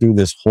learned through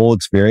this whole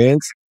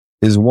experience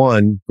is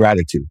one,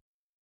 gratitude.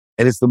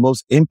 And it's the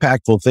most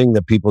impactful thing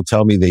that people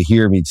tell me they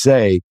hear me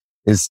say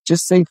is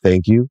just say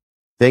thank you.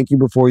 Thank you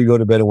before you go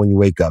to bed and when you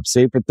wake up.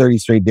 Say it for 30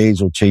 straight days,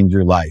 you'll change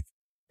your life.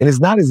 And it's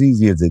not as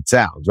easy as it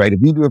sounds, right? If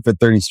you do it for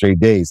 30 straight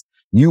days,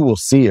 you will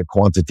see a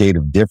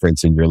quantitative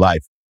difference in your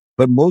life.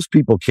 But most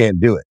people can't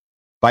do it.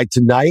 By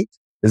tonight,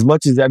 as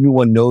much as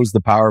everyone knows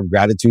the power of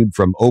gratitude,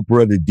 from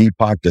Oprah to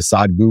Deepak to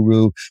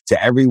Sadhguru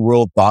to every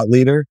world thought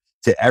leader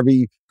to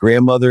every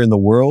grandmother in the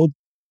world,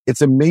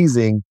 it's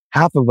amazing.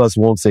 Half of us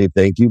won't say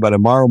thank you. By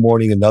tomorrow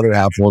morning, another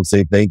half won't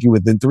say thank you.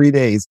 Within 3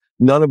 days,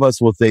 none of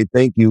us will say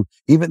thank you,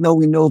 even though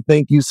we know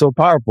thank you is so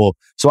powerful.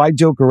 So I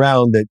joke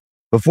around that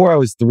before I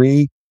was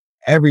 3,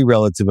 every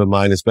relative of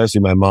mine,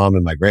 especially my mom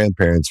and my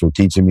grandparents, were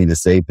teaching me to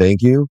say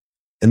thank you.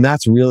 And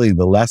that's really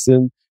the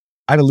lesson.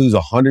 I had to lose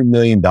 $100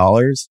 million,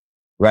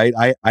 right?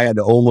 I had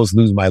to almost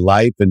lose my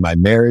life and my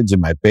marriage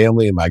and my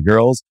family and my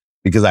girls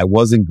because I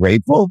wasn't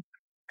grateful.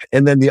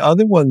 And then the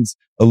other one's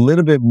a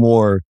little bit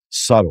more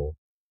subtle,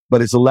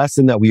 but it's a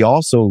lesson that we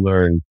also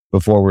learn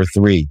before we're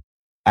 3.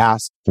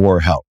 Ask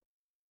for help.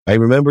 Right?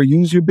 Remember,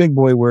 use your big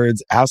boy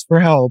words, ask for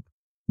help.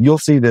 You'll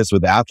see this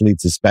with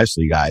athletes,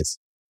 especially, guys.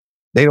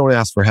 They don't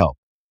ask for help.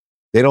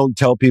 They don't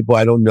tell people,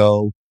 I don't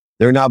know.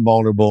 They're not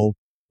vulnerable.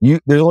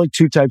 There's only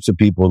 2 types of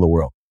people in the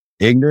world: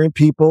 ignorant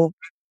people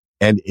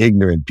and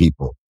ignorant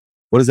people.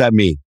 What does that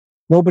mean?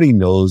 Nobody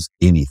knows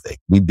anything.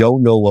 We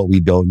don't know what we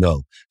don't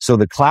know. So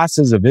the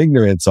classes of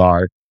ignorance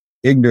are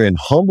ignorant,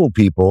 humble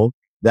people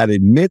that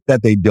admit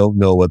that they don't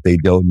know what they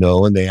don't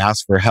know and they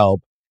ask for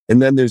help.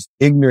 And then there's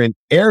ignorant,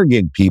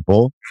 arrogant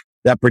people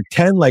that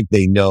pretend like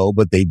they know,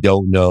 but they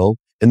don't know.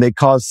 And they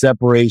cause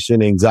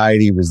separation,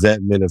 anxiety,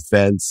 resentment,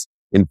 offense,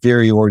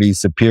 inferiority,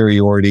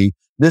 superiority.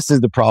 This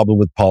is the problem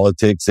with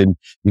politics and,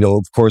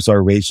 of course,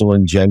 our racial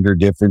and gender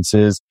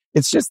differences.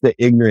 It's just the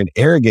ignorant,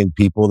 arrogant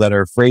people that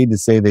are afraid to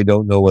say they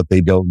don't know what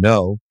they don't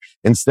know.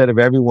 Instead of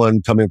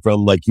everyone coming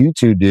from, like you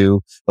two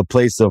do, a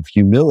place of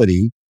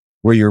humility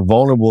where you're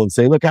vulnerable and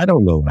say, look, I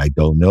don't know what I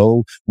don't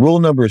know. Rule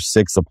number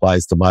 6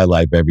 applies to my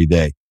life every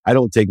day. I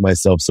don't take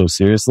myself so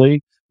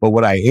seriously, but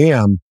what I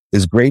am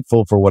is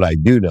grateful for what I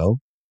do know.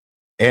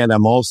 And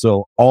I'm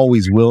also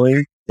always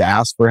willing to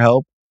ask for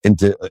help and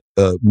to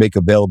make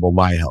available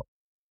my help.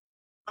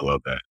 I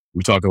love that.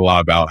 We talk a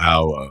lot about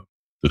how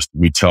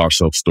we tell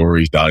ourselves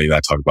stories. Donnie and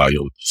I talk about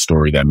the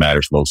story that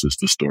matters most is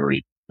the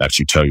story that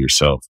you tell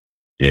yourself.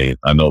 And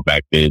I know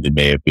back then it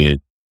may have been,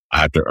 I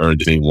have to earn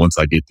the thing. Once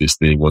I get this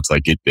thing, once I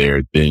get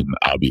there, then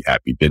I'll be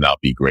happy. Then I'll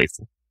be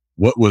grateful.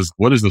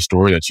 What is the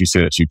story that you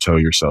say that you tell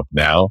yourself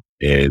now?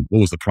 And what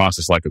was the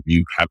process like of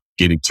you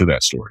getting to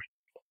that story?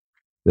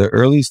 The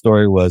early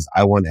story was,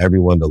 I want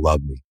everyone to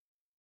love me.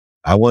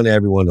 I want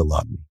everyone to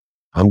love me.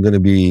 I'm going to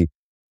be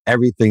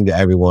everything to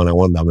everyone. I'm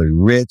going to be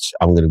rich.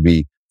 I'm going to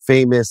be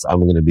famous. I'm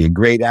going to be a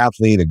great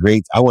athlete,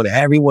 I want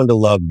everyone to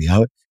love me.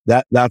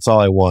 That's all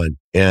I want.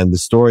 And the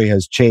story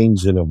has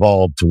changed and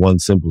evolved to one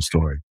simple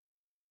story.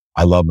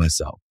 I love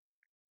myself.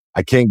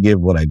 I can't give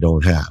what I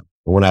don't have.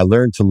 But when I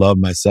learned to love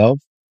myself,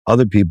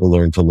 other people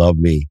learned to love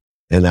me.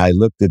 And I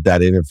looked at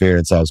that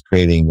interference I was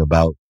creating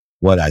about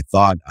what I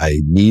thought I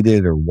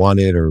needed or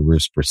wanted or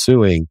was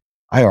pursuing,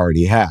 I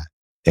already had.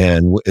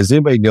 And as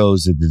anybody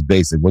knows, it is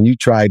basic. When you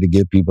try to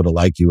get people to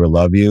like you or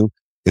love you,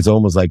 it's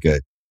almost like a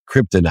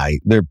kryptonite.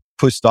 They're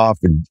pushed off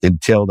and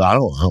tailed out. I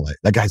don't know. Like,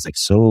 that guy's like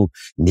so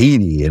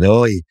needy, you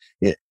know?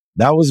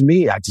 That was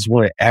me. I just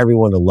wanted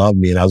everyone to love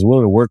me, and I was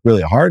willing to work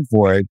really hard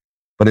for it.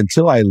 But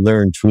until I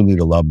learned truly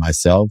to love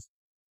myself,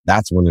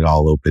 that's when it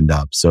all opened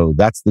up. So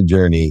that's the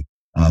journey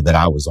that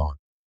I was on.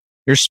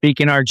 You're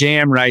speaking our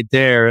jam right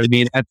there. I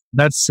mean,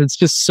 it's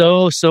just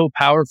so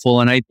powerful.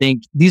 And I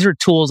think these are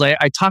tools. I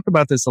talk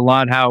about this a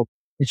lot, how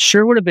it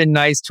sure would have been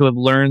nice to have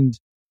learned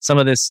some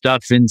of this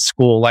stuff in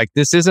school. Like,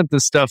 this isn't the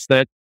stuff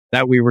that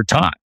we were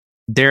taught.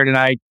 Darren and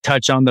I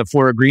touch on the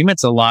 4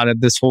 agreements a lot of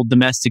this whole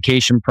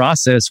domestication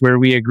process where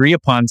we agree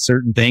upon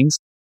certain things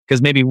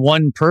because maybe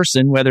one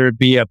person, whether it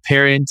be a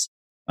parent,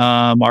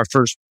 our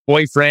first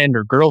boyfriend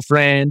or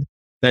girlfriend,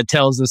 that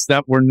tells us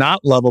that we're not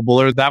lovable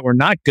or that we're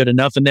not good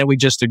enough. And then we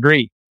just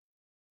agree.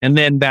 And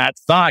then that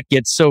thought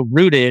gets so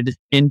rooted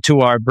into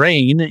our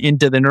brain,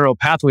 into the neural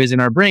pathways in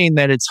our brain,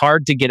 that it's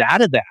hard to get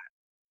out of that.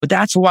 But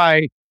that's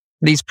why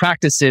these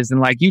practices, and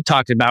like you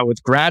talked about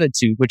with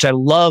gratitude, which I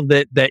love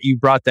that you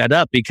brought that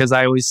up, because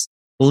I always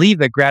believe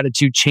that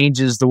gratitude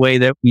changes the way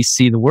that we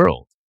see the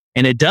world.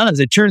 And it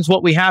does. It turns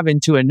what we have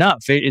into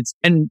enough.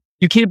 And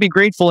you can't be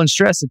grateful and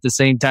stressed at the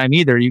same time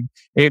either.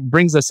 It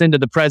brings us into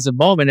the present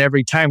moment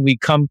every time we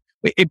come.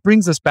 It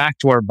brings us back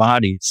to our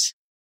bodies.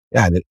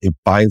 Yeah, and it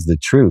finds the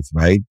truth,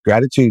 right?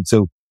 Gratitude.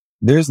 So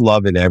there's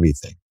love in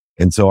everything.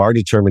 And so our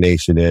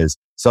determination is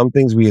some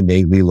things we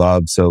innately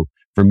love. So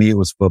for me, it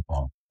was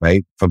football,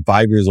 right? From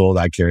 5 years old,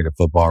 I carried a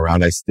football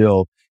around. I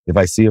still, if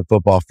I see a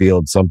football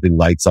field, something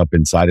lights up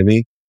inside of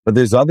me. But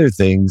there's other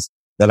things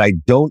that I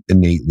don't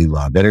innately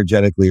love,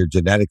 energetically or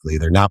genetically.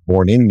 They're not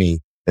born in me.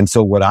 And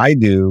so what I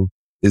do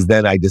is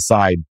then I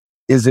decide,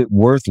 is it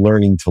worth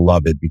learning to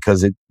love it?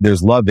 Because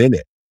there's love in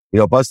it. You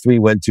know, if us 3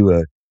 went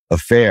to a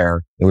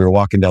fair and we were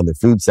walking down the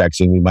food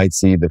section, we might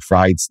see the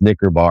fried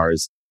Snicker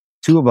bars.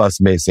 2 of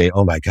us may say,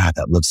 oh my God,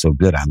 that looks so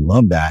good. I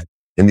love that.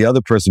 And the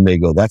other person may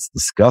go, that's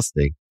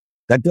disgusting.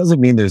 That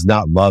doesn't mean there's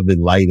not love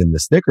and light in the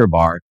Snicker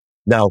bar.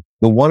 Now,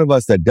 the one of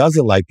us that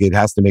doesn't like it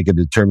has to make a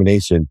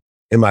determination.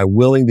 Am I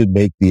willing to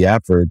make the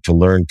effort to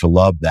learn to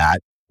love that?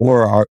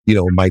 Or are,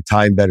 my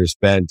time better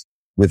spent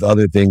with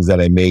other things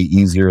that I may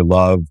easier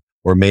love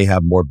or may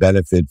have more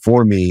benefit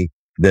for me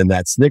than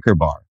that Snicker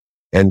bar?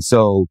 And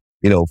so,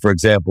 for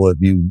example, if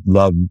you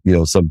love,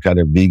 some kind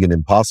of vegan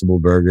Impossible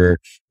Burger,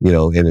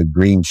 in a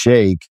green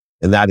shake,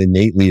 and that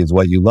innately is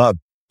what you love,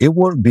 it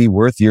won't be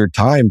worth your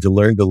time to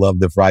learn to love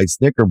the fried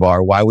Snicker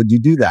bar. Why would you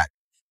do that?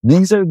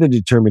 These are the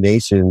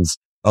determinations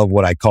of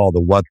what I call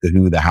the what, the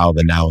who, the how,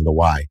 the now, and the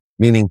why.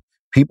 Meaning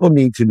people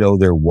need to know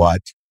their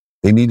what.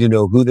 They need to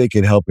know who they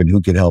can help and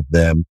who can help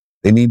them.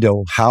 They need to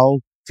know how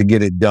to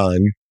get it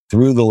done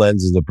through the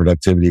lenses of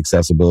productivity,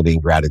 accessibility,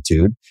 and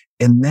gratitude.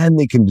 And then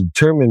they can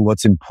determine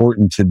what's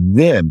important to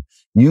them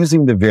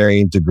using the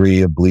varying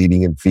degree of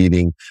bleeding and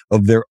feeding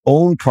of their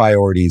own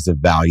priorities of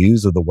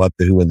values of the what,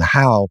 the who, and the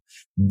how.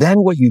 Then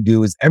what you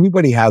do is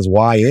everybody has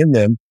why in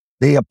them.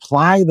 They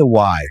apply the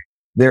why.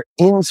 They're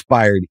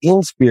inspired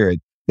in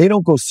spirit. They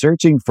don't go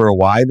searching for a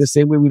why the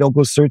same way we don't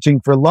go searching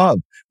for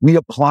love. We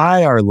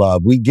apply our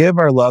love. We give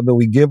our love and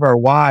we give our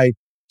why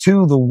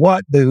to the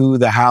what, the who,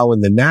 the how,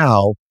 and the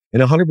now.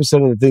 And 100% of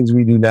the things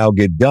we do now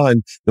get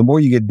done. The more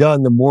you get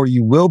done, the more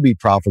you will be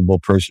profitable,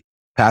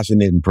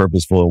 passionate, and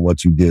purposeful in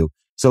what you do.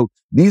 So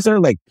these are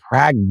like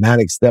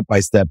pragmatic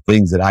step-by-step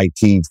things that I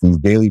teach, these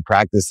daily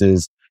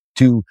practices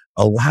to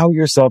allow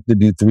yourself to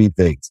do 3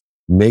 things: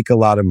 make a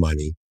lot of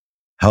money,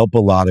 help a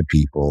lot of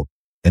people,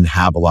 and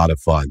have a lot of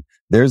fun.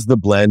 There's the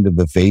blend of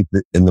the faith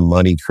and the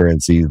money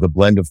currency, the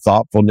blend of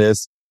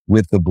thoughtfulness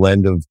with the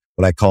blend of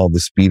what I call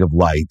the speed of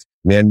light,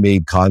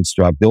 man-made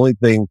construct. The only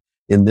thing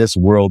in this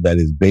world that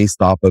is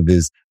based off of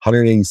is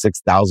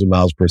 186,000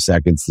 miles per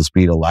second, the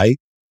speed of light.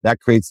 That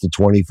creates the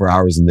 24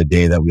 hours in the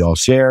day that we all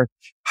share.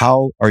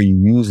 How are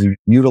you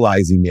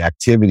utilizing the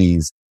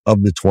activities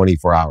of the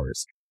 24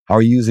 hours? How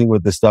are you using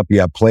with the stuff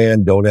you have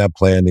planned, don't have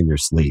planned in your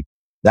sleep?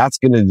 That's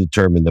going to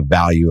determine the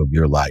value of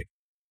your life.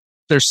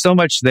 There's so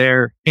much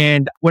there.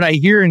 And what I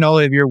hear in all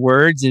of your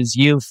words is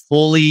you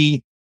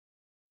fully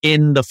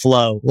in the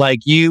flow, like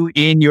you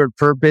in your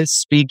purpose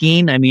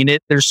speaking. I mean,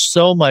 there's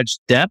so much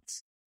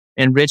depth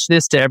and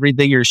richness to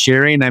everything you're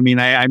sharing. I mean,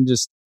 I'm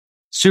just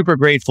super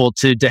grateful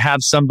to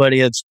have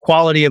somebody that's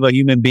quality of a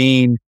human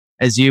being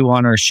as you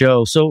on our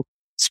show. So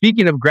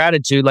speaking of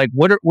gratitude, like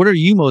what are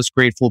you most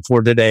grateful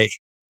for today?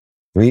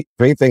 3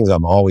 things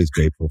I'm always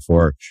grateful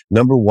for.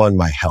 Number 1,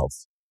 my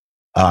health.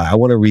 I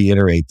want to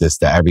reiterate this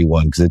to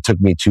everyone because it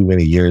took me too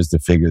many years to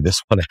figure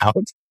this one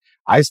out.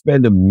 I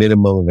spend a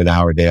minimum of an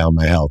hour a day on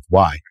my health.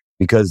 Why?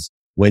 Because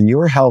when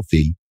you're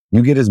healthy,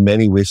 you get as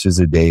many wishes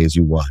a day as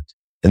you want.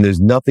 And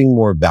there's nothing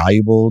more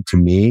valuable to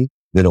me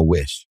than a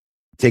wish.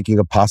 Taking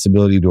a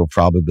possibility to a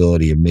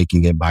probability and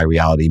making it my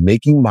reality,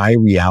 making my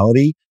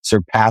reality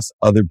surpass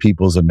other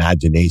people's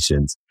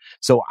imaginations.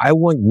 So I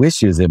want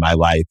wishes in my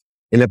life.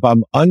 And if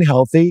I'm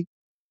unhealthy,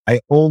 I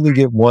only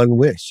get one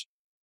wish: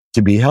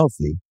 to be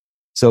healthy.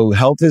 So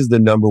health is the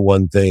number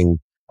 1 thing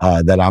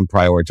that I'm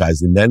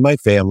prioritizing. Then my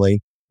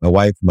family, my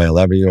wife, my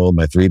 11-year-old,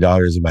 my 3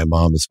 daughters, and my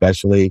mom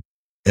especially.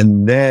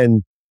 And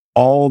then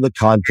all the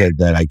content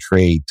that I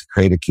create to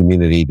create a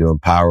community to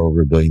empower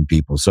over 1 billion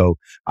people. So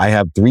I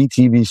have 3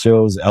 TV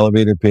shows,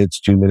 Elevator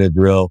Pitch, 2-Minute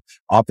Drill.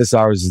 Office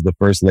Hours is the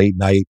first late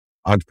night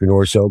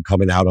entrepreneur show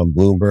coming out on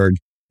Bloomberg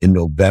in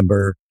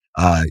November.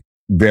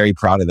 Very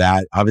proud of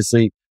that.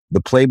 Obviously,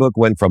 the playbook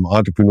went from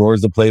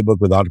Entrepreneurs, the Playbook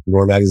with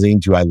Entrepreneur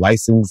Magazine, to I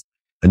licensed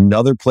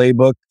another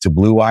playbook to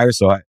Blue Wire.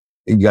 So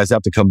you guys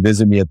have to come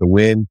visit me at the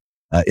Wynn.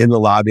 In the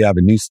lobby, I have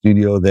a new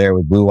studio there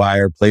with Blue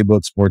Wire,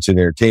 Playbook, Sports and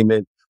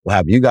Entertainment. We'll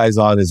have you guys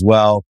on as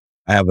well.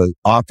 I have an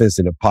office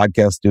and a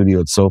podcast studio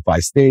at SoFi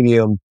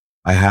Stadium.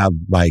 I have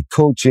my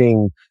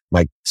coaching,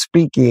 my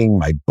speaking,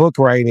 my book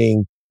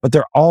writing, but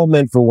they're all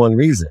meant for one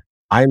reason.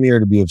 I'm here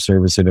to be of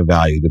service and of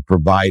value, to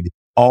provide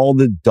all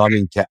the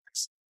dummy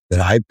tax that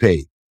I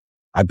paid.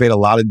 I paid a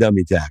lot of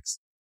dummy tax.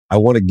 I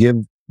want to give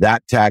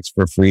that tax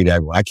for free to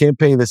everyone. I can't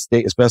pay the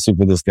state, especially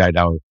for this guy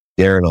down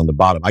Darren on the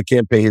bottom. I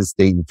can't pay his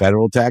state and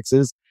federal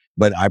taxes,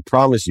 but I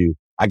promise you,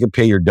 I can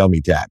pay your dummy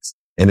tax.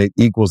 And it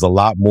equals a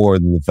lot more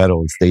than the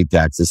federal and state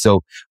taxes.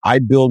 So I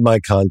build my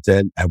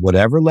content at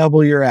whatever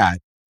level you're at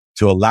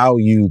to allow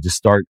you to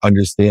start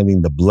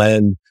understanding the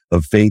blend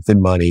of faith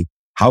and money.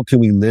 How can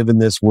we live in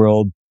this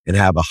world and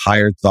have a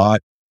higher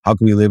thought? How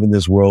can we live in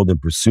this world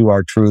and pursue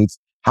our truth?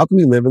 How can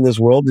we live in this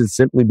world and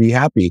simply be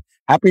happy?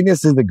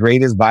 Happiness is the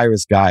greatest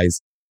virus,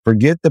 guys.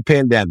 Forget the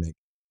pandemic.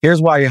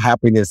 Here's why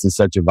happiness is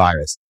such a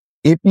virus.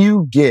 If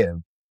you give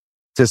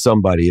to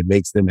somebody, it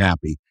makes them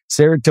happy.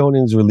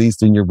 Serotonin is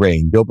released in your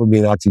brain.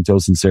 Dopamine,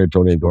 oxytocin,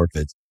 serotonin,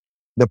 endorphins.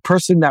 The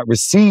person that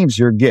receives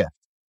your gift,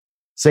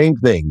 same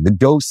thing. The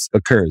dose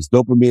occurs.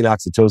 Dopamine,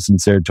 oxytocin,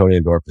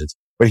 serotonin, endorphins.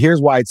 But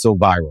here's why it's so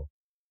viral.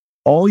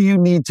 All you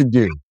need to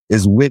do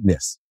is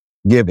witness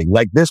giving,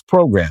 like this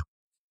program.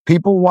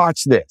 People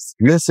watch this,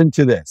 listen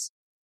to this.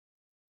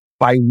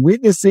 By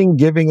witnessing,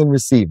 giving, and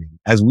receiving,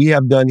 as we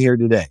have done here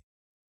today,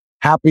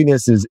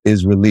 happiness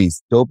is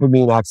released.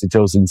 Dopamine,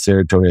 oxytocin,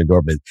 serotonin,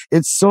 endorphins.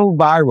 It's so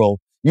viral.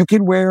 You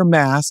can wear a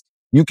mask.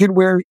 You can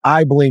wear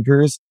eye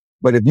blinkers.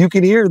 But if you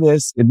can hear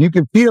this, if you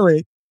can feel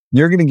it,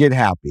 you're going to get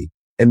happy.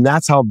 And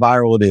that's how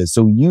viral it is.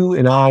 So you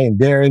and I and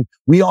Darren,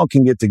 we all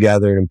can get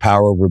together and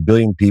empower over 1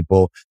 billion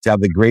people to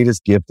have the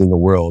greatest gift in the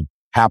world,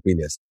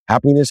 happiness.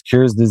 Happiness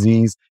cures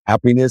disease.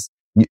 Happiness,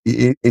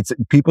 it's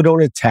people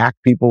don't attack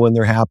people when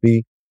they're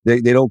happy. They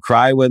don't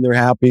cry when they're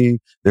happy.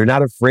 They're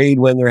not afraid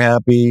when they're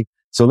happy.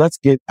 So let's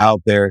get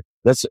out there.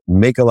 Let's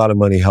make a lot of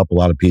money, help a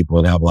lot of people,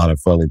 and have a lot of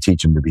fun and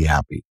teach them to be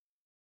happy.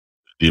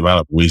 The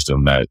amount of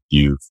wisdom that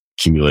you've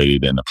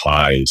accumulated and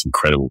applied is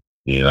incredible.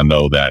 And I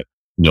know that,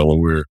 when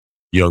we're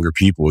younger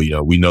people,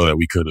 we know that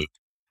we could have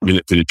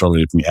benefited from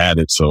it if we had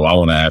it. So I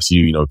want to ask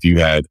you, if you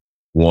had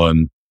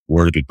one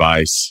word of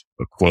advice,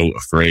 a quote, a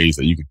phrase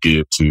that you could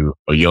give to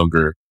a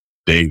younger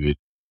David,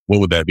 what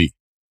would that be?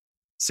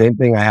 Same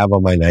thing I have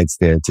on my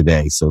nightstand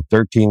today. So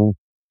 13,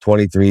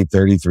 23,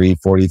 33,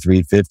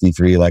 43,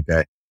 53, like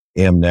I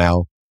am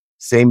now.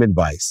 Same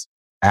advice.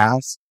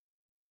 Ask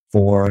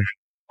for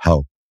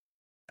help.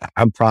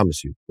 I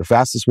promise you, the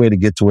fastest way to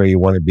get to where you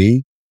want to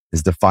be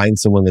is to find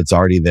someone that's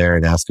already there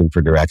and ask them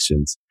for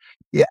directions.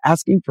 Yeah,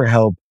 asking for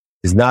help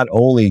is not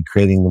only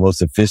creating the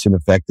most efficient,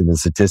 effective, and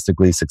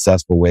statistically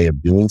successful way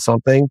of doing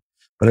something,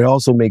 but it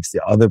also makes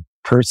the other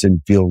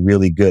person feel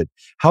really good.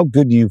 How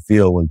good do you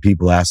feel when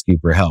people ask you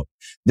for help?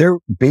 They're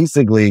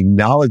basically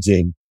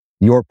acknowledging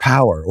your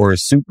power or a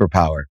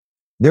superpower.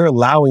 They're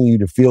allowing you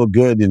to feel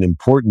good and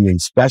important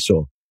and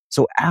special.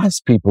 So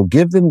ask people,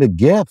 give them the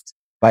gift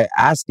by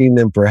asking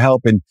them for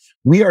help. And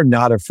we are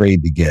not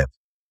afraid to give.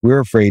 We're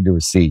afraid to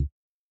receive.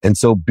 And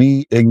so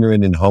be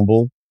ignorant and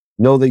humble.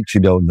 Know that you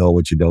don't know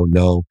what you don't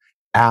know.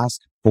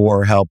 Ask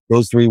for help.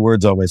 Those 3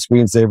 words on my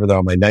screensaver, they're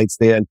on my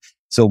nightstand.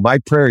 So my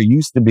prayer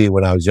used to be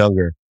when I was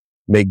younger,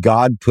 may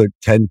God put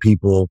 10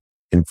 people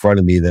in front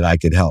of me that I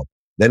could help.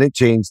 Then it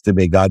changed to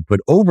may God put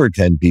over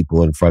 10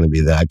 people in front of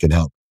me that I can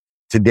help.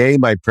 Today,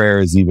 my prayer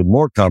is even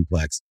more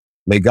complex.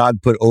 May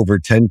God put over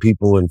 10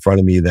 people in front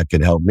of me that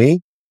can help me.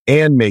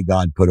 And may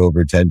God put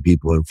over 10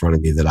 people in front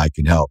of me that I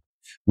can help.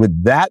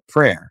 With that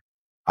prayer,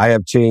 I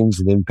have changed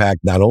and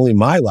impacted not only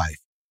my life,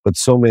 but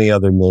so many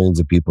other millions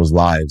of people's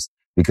lives,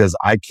 because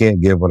I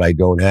can't give what I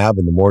don't have.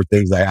 And the more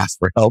things I ask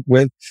for help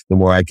with, the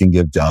more I can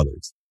give to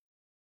others.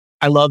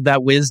 I love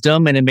that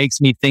wisdom. And it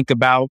makes me think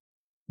about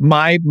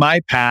my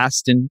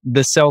past and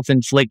the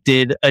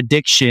self-inflicted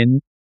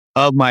addiction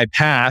of my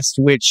past,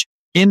 which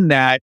in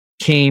that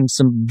came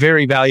some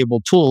very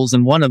valuable tools.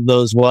 And one of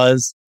those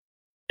was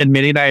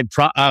admitting I had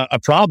a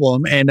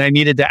problem and I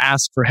needed to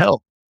ask for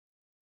help.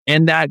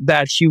 And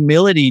that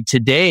humility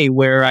today,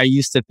 where I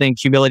used to think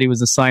humility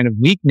was a sign of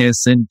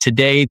weakness. And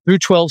today through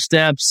 12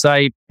 steps,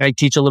 I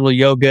teach a little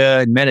yoga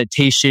and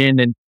meditation,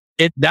 and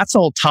that's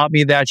all taught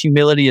me that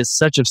humility is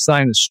such a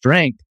sign of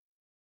strength.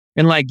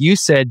 And like you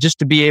said, just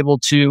to be able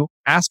to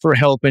ask for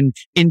help, and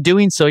in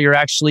doing so, you're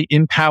actually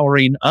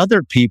empowering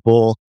other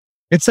people.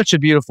 It's such a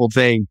beautiful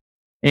thing.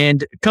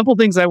 And a couple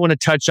things I want to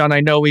touch on. I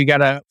know we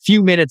got a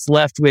few minutes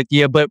left with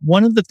you, but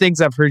one of the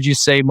things I've heard you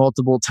say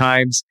multiple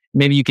times,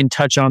 maybe you can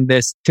touch on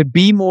this, to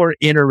be more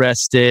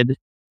interested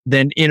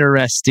than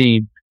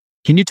interesting.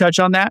 Can you touch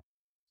on that?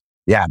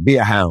 Yeah, be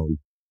a hound,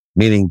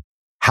 meaning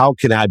how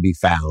can I be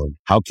found?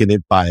 How can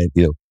it find,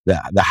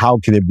 the how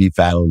can it be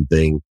found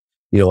thing.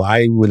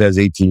 I would, as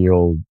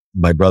 18-year-old,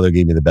 my brother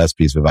gave me the best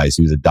piece of advice.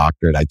 He was a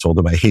doctor, and I told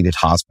him I hated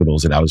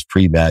hospitals and I was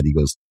pre-med. He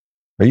goes,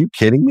 "Are you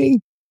kidding me?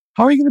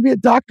 How are you going to be a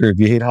doctor if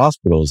you hate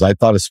hospitals?" I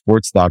thought a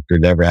sports doctor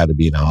never had to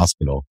be in a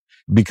hospital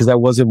because I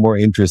wasn't more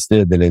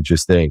interested than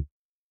interesting.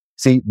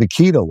 See, the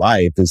key to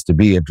life is to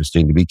be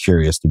interesting, to be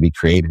curious, to be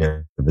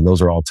creative, and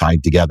those are all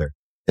tied together.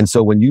 And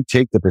so when you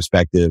take the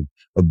perspective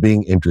of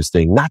being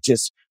interesting, not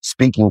just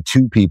speaking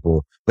to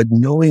people, but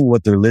knowing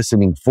what they're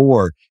listening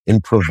for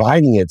and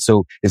providing it.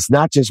 So it's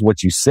not just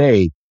what you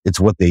say, it's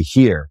what they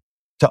hear.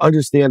 To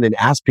understand and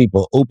ask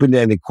people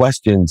open-ended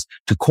questions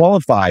to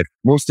qualify.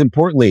 Most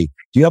importantly,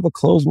 do you have a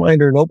closed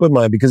mind or an open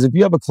mind? Because if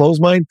you have a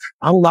closed mind,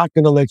 I'm not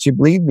going to let you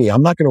bleed me.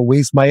 I'm not going to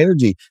waste my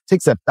energy. It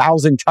takes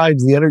 1,000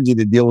 times the energy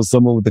to deal with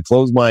someone with a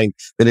closed mind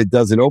than it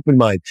does an open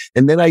mind.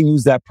 And then I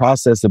use that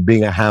process of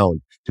being a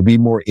hound to be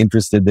more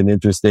interested than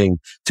interesting,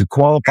 to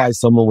qualify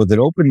someone with an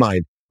open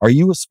mind. Are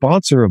you a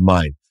sponsor of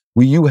mine?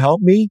 Will you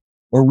help me?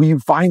 Or will you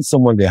find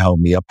someone to help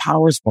me, a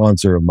power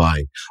sponsor of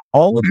mine?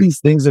 All of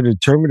these things are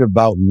determined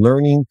about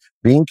learning,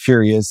 being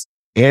curious,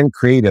 and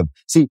creative.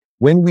 See,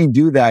 when we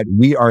do that,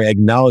 we are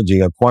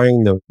acknowledging,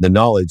 acquiring the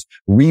knowledge,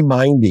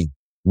 reminding,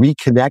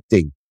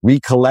 reconnecting,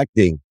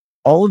 recollecting.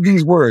 All of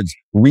these words,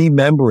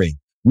 remembering.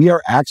 We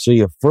are actually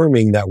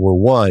affirming that we're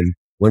one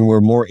when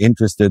we're more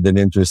interested than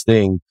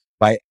interesting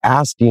by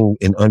asking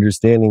and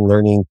understanding,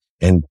 learning,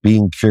 and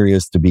being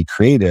curious to be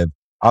creative.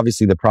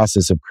 Obviously, the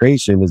process of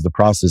creation is the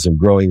process of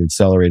growing,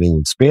 accelerating,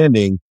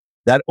 expanding.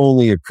 That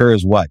only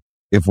occurs what?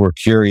 If we're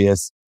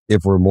curious,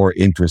 if we're more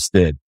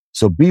interested.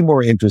 So be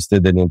more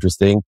interested than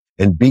interesting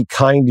and be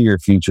kind to your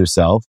future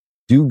self.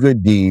 Do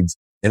good deeds.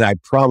 And I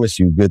promise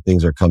you, good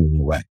things are coming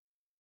your way.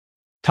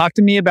 Talk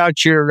to me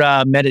about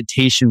your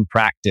meditation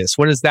practice.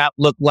 What does that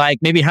look like?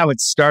 Maybe how it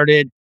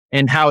started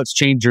and how it's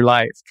changed your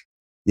life.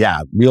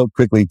 Yeah, real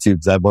quickly too,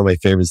 because I have one of my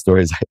favorite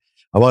stories.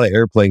 I'm on an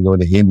airplane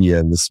going to India,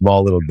 and this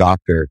small little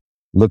doctor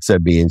looks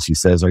at me and she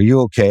says, "Are you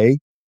okay?"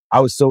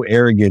 I was so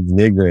arrogant and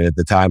ignorant at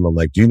the time. I'm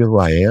like, "Do you know who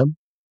I am?"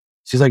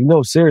 She's like,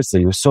 "No,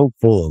 seriously, you're so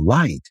full of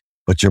light,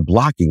 but you're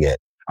blocking it."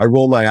 I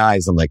roll my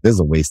eyes. I'm like, "This is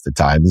a waste of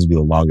time. This will be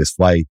the longest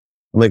flight."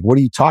 I'm like, "What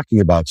are you talking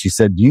about?" She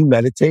said, "Do you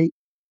meditate?"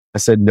 I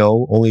said,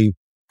 "No, only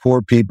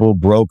poor people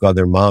broke on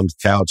their mom's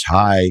couch,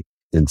 high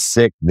and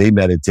sick. They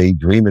meditate,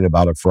 dreaming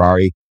about a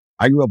Ferrari.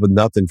 I grew up with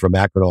nothing from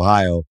Akron,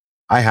 Ohio.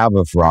 I have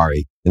a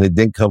Ferrari, and it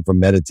didn't come from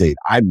meditate.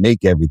 I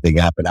make everything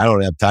happen. I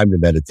don't have time to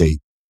meditate."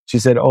 She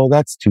said, "Oh,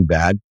 that's too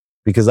bad,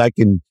 because I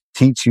can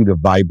teach you to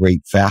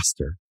vibrate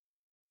faster."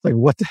 Like,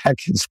 what the heck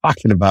is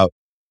talking about?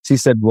 She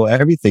said, "Well,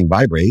 everything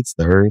vibrates,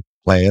 the earth,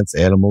 plants,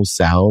 animals,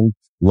 sound,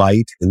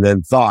 light, and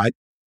then thought.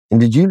 And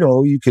did you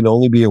know you can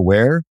only be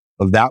aware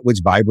of that which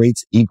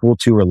vibrates equal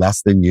to or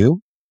less than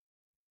you?"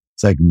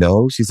 It's like,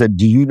 "No." She said,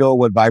 "Do you know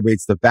what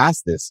vibrates the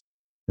fastest?"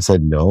 I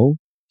said, "No."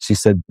 She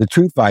said, "The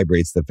truth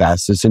vibrates the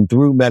fastest. And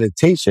through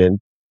meditation,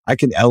 I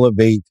can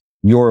elevate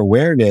your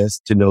awareness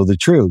to know the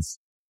truth."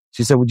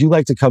 She said, "Would you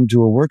like to come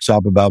to a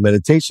workshop about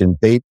meditation,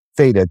 theta,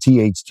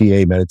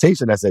 THTA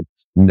meditation?" I said,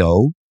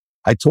 "No,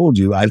 I told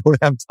you I don't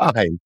have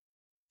time."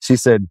 She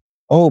said,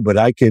 "Oh, but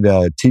I could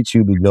teach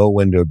you to know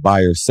when to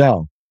buy or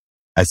sell."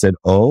 I said,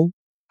 "Oh,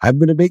 I'm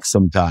going to make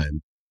some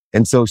time."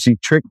 And so she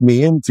tricked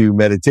me into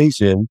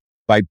meditation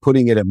by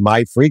putting it at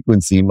my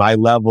frequency, my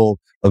level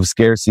of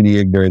scarcity,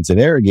 ignorance, and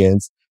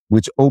arrogance,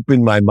 which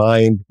opened my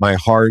mind, my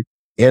heart,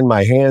 and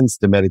my hands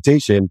to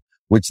meditation,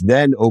 which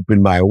then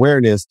opened my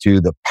awareness to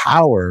the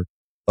power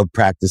of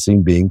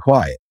practicing being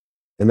quiet.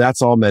 And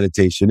that's all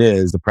meditation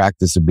is, the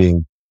practice of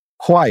being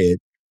quiet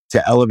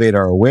to elevate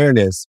our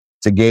awareness,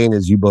 to gain,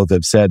 as you both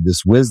have said,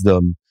 this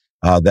wisdom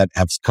that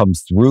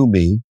comes through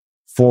me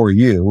for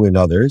you and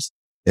others.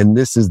 And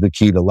this is the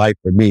key to life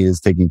for me, is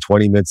taking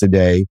 20 minutes a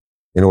day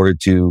in order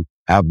to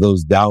have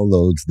those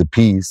downloads, the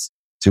peace,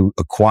 to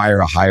acquire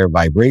a higher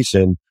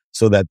vibration,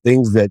 so that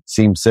things that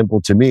seem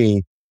simple to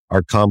me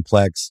are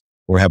complex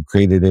or have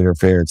created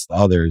interference to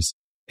others.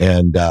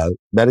 And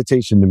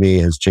meditation to me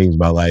has changed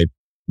my life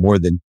more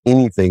than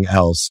anything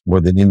else, more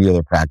than any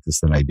other practice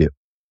that I do.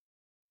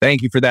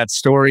 Thank you for that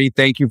story.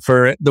 Thank you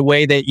for the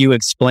way that you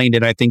explained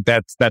it. I think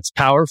that's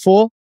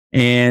powerful.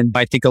 And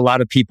I think a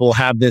lot of people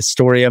have this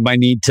story of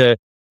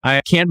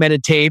I can't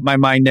meditate. My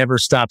mind never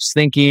stops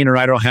thinking, or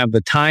I don't have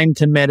the time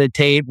to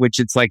meditate, which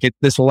it's like,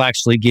 this will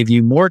actually give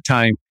you more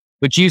time.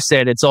 But you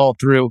said it's all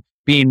through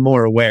being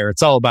more aware.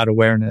 It's all about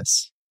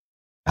awareness.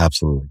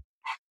 Absolutely.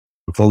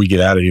 Before we get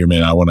out of here,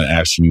 man, I want to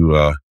ask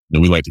you,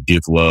 we like to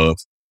give love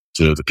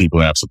to the people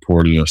that have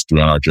supported us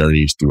throughout our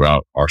journeys,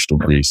 throughout our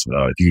stories.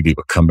 If you could give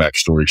a comeback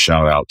story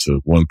shout out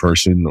to one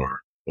person or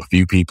a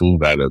few people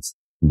that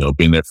have,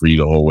 been there for you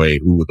the whole way,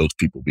 who would those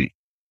people be?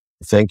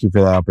 Thank you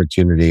for the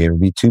opportunity. It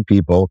would be two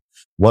people.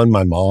 One,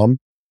 my mom.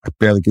 I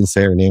barely can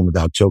say her name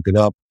without choking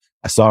up.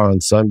 I saw her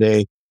on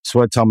Sunday. Just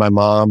want to tell my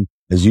mom,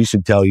 as you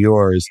should tell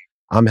yours,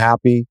 I'm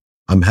happy,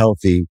 I'm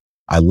healthy,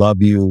 I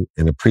love you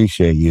and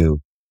appreciate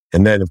you.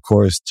 And then, of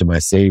course, to my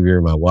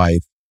savior, my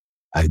wife,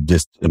 I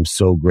just am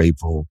so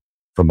grateful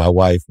for my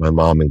wife, my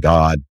mom, and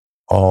God,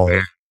 all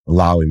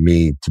allowing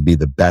me to be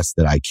the best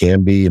that I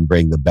can be and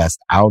bring the best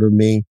out of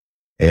me.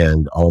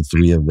 And all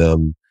three of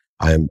them,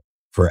 I'm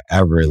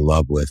forever in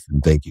love with.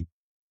 And thank you.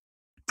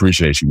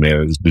 Appreciate you,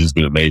 man. This has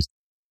been amazing.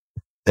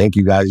 Thank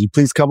you, guys. You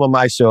please come on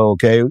my show,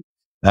 okay?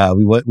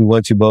 We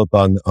want you both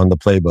on the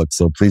playbook,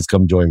 so please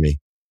come join me.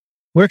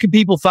 Where can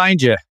people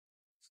find you?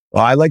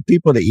 Well, I like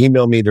people to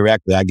email me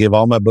directly. I give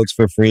all my books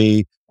for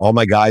free, all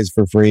my guys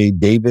for free.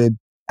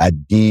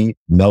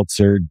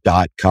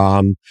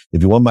 David@dmeltzer.com.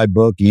 If you want my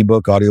book,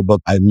 ebook,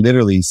 audiobook, I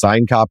literally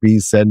sign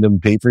copies, send them,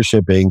 pay for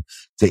shipping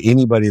to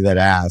anybody that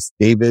asks.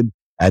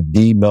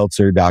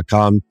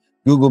 David@dmeltzer.com.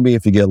 Google me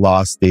if you get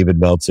lost, David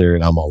Meltzer,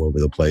 and I'm all over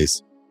the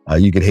place.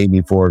 You can hate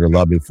me for it or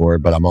love me for it,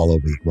 but I'm all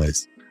over the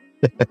place.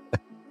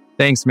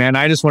 Thanks, man.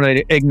 I just want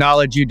to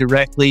acknowledge you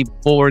directly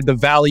for the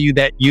value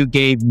that you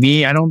gave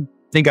me. I don't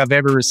think I've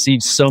ever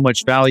received so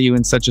much value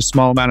in such a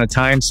small amount of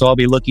time. So I'll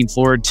be looking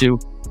forward to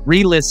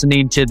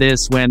re-listening to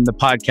this when the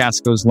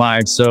podcast goes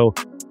live. So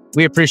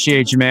we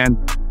appreciate you, man.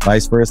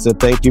 Vice versa.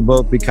 Thank you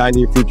both. Be kind to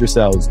your future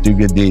selves. Do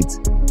good deeds.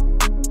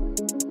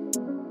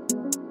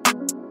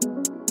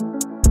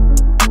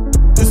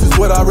 This is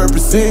what I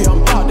represent.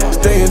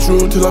 Staying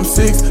true till I'm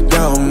 6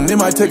 down. It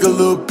might take a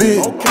little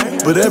bit,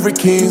 but every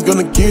king's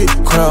gonna get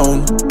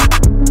crowned.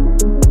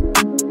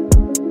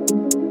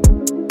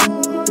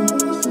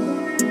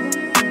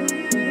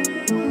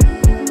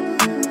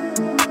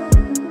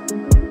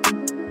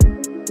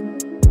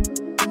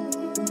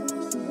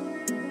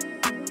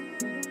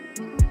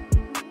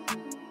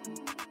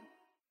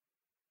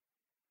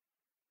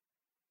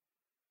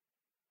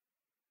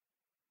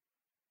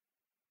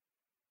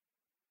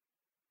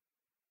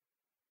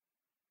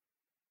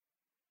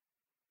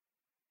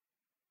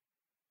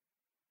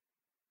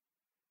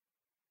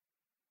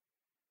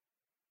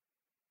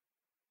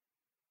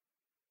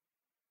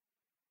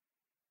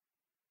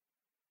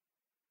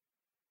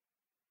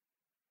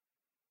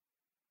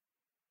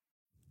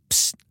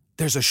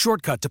 There's a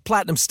shortcut to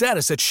platinum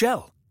status at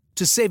Shell.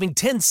 To saving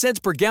 10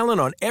 cents per gallon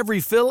on every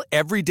fill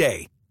every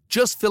day.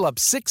 Just fill up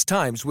 6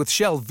 times with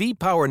Shell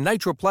V-Power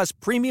Nitro Plus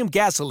Premium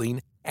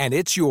Gasoline, and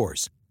it's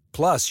yours.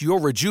 Plus, you'll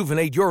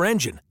rejuvenate your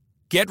engine.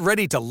 Get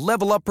ready to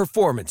level up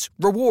performance,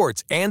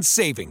 rewards, and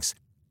savings.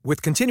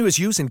 With continuous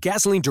use in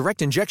gasoline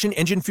direct injection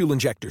engine fuel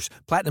injectors,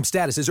 platinum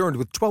status is earned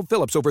with 12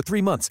 fill-ups over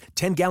 3 months,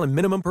 10-gallon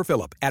minimum per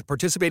fill-up at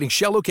participating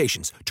Shell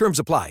locations. Terms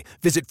apply.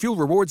 Visit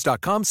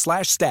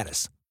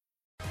fuelrewards.com/status.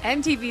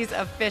 MTV's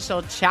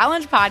official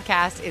Challenge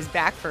podcast is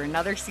back for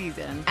another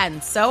season.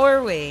 And so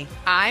are we.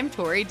 I'm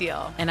Tori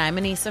Deal. And I'm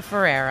Anissa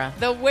Ferreira.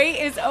 The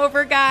wait is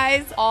over,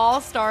 guys. All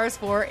Stars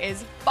 4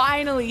 is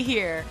finally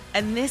here.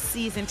 And this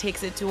season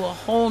takes it to a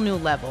whole new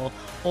level.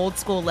 Old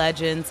school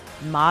legends,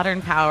 modern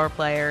power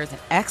players,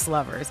 and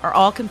ex-lovers are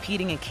all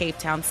competing in Cape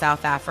Town,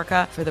 South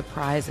Africa for the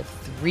prize of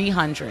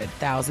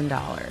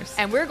 $300,000.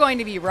 And we're going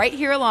to be right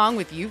here along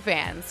with you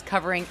fans,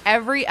 covering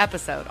every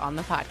episode on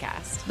the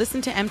podcast. Listen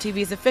to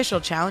MTV's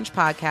official Challenge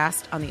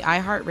podcast on the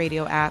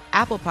iHeartRadio app,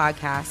 Apple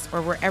Podcasts,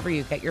 or wherever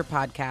you get your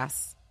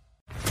podcasts.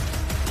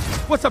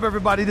 What's up,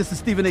 everybody? This is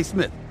Stephen A.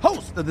 Smith,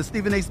 host of the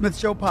Stephen A. Smith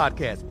Show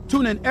podcast.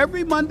 Tune in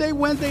every Monday,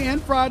 Wednesday, and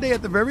Friday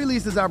at the very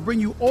least as I bring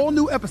you all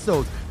new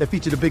episodes that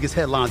feature the biggest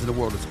headlines in the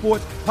world of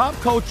sports, pop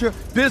culture,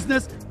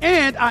 business,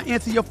 and I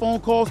answer your phone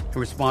calls and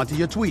respond to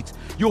your tweets.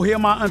 You'll hear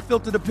my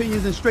unfiltered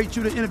opinions and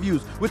straight-shooter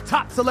interviews with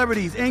top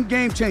celebrities and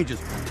game changers.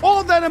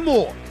 All that and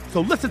more.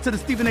 So listen to the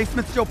Stephen A.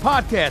 Smith Show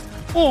podcast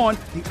on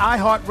the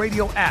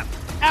iHeartRadio app,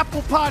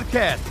 Apple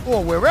Podcasts,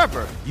 or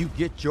wherever you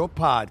get your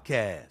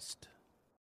podcasts.